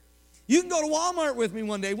together. You can go to Walmart with me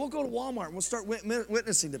one day. We'll go to Walmart and we'll start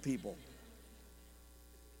witnessing to people.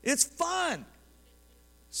 It's fun.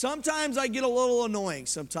 Sometimes I get a little annoying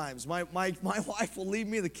sometimes. My wife will leave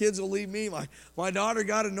me. The kids will leave me. My daughter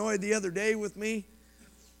got annoyed the other day with me.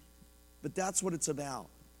 But that's what it's about.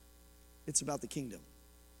 It's about the kingdom.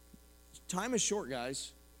 Time is short,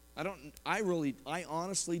 guys. I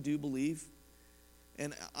honestly do believe,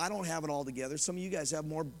 and I don't have it all together. Some of you guys have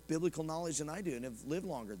more biblical knowledge than I do and have lived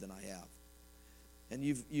longer than I have. And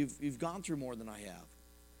you've gone through more than I have.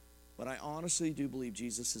 But I honestly do believe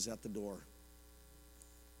Jesus is at the door.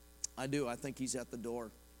 I do. I think He's at the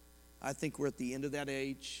door. I think we're at the end of that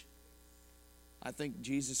age. I think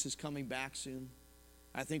Jesus is coming back soon.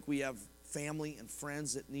 I think we have family and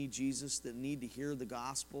friends that need Jesus, that need to hear the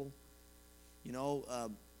gospel. You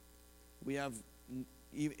know, we have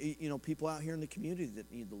people out here in the community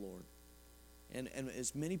that need the Lord. And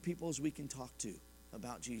as many people as we can talk to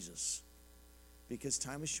about Jesus. Because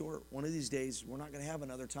time is short. One of these days, we're not going to have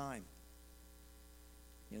another time.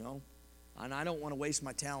 You know? And I don't want to waste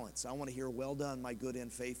my talents. I want to hear, well done, my good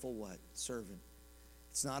and faithful what? Servant.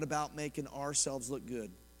 It's not about making ourselves look good.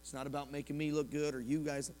 It's not about making me look good or you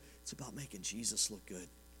guys. It's about making Jesus look good.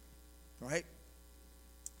 All right?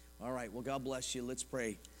 All right. Well, God bless you. Let's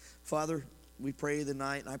pray. Father, we pray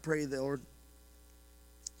tonight, and I pray, Lord,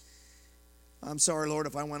 I'm sorry, Lord,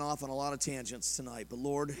 if I went off on a lot of tangents tonight, but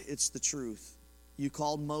Lord, it's the truth. You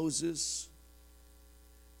called Moses.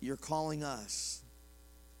 You're calling us.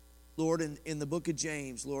 Lord, in the book of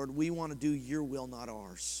James, Lord, we want to do your will, not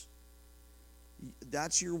ours.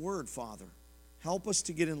 That's your word, Father. Help us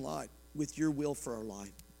to get in line with your will for our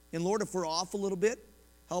life. And Lord, if we're off a little bit,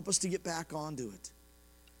 help us to get back onto it.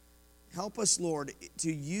 Help us, Lord,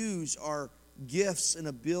 to use our gifts and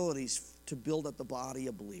abilities to build up the body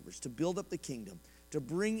of believers, to build up the kingdom, to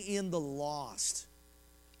bring in the lost.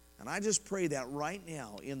 And I just pray that right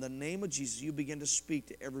now, in the name of Jesus, you begin to speak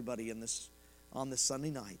to everybody on this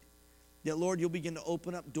Sunday night. That, Lord, you'll begin to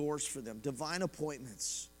open up doors for them, divine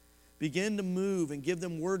appointments. Begin to move and give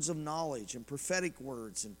them words of knowledge and prophetic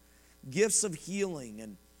words and gifts of healing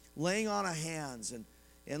and laying on of hands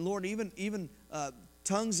and Lord, even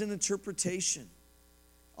tongues and interpretation.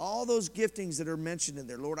 All those giftings that are mentioned in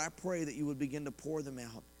there, Lord, I pray that you would begin to pour them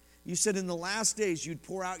out. You said in the last days you'd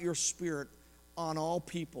pour out your Spirit on all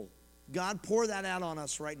people. God, pour that out on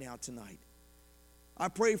us right now tonight. I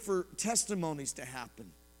pray for testimonies to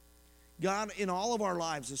happen. God, in all of our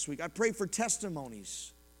lives this week, I pray for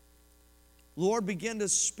testimonies. Lord, begin to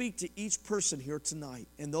speak to each person here tonight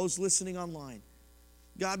and those listening online.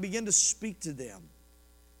 God, begin to speak to them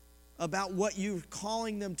about what you're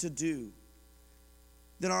calling them to do.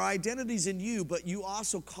 That our identity's in you, but you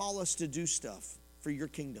also call us to do stuff for your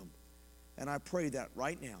kingdom. And I pray that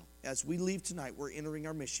right now, as we leave tonight, we're entering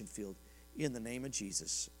our mission field. In the name of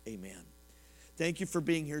Jesus, amen. Thank you for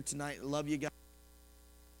being here tonight. I love you guys.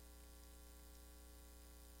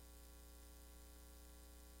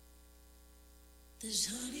 There's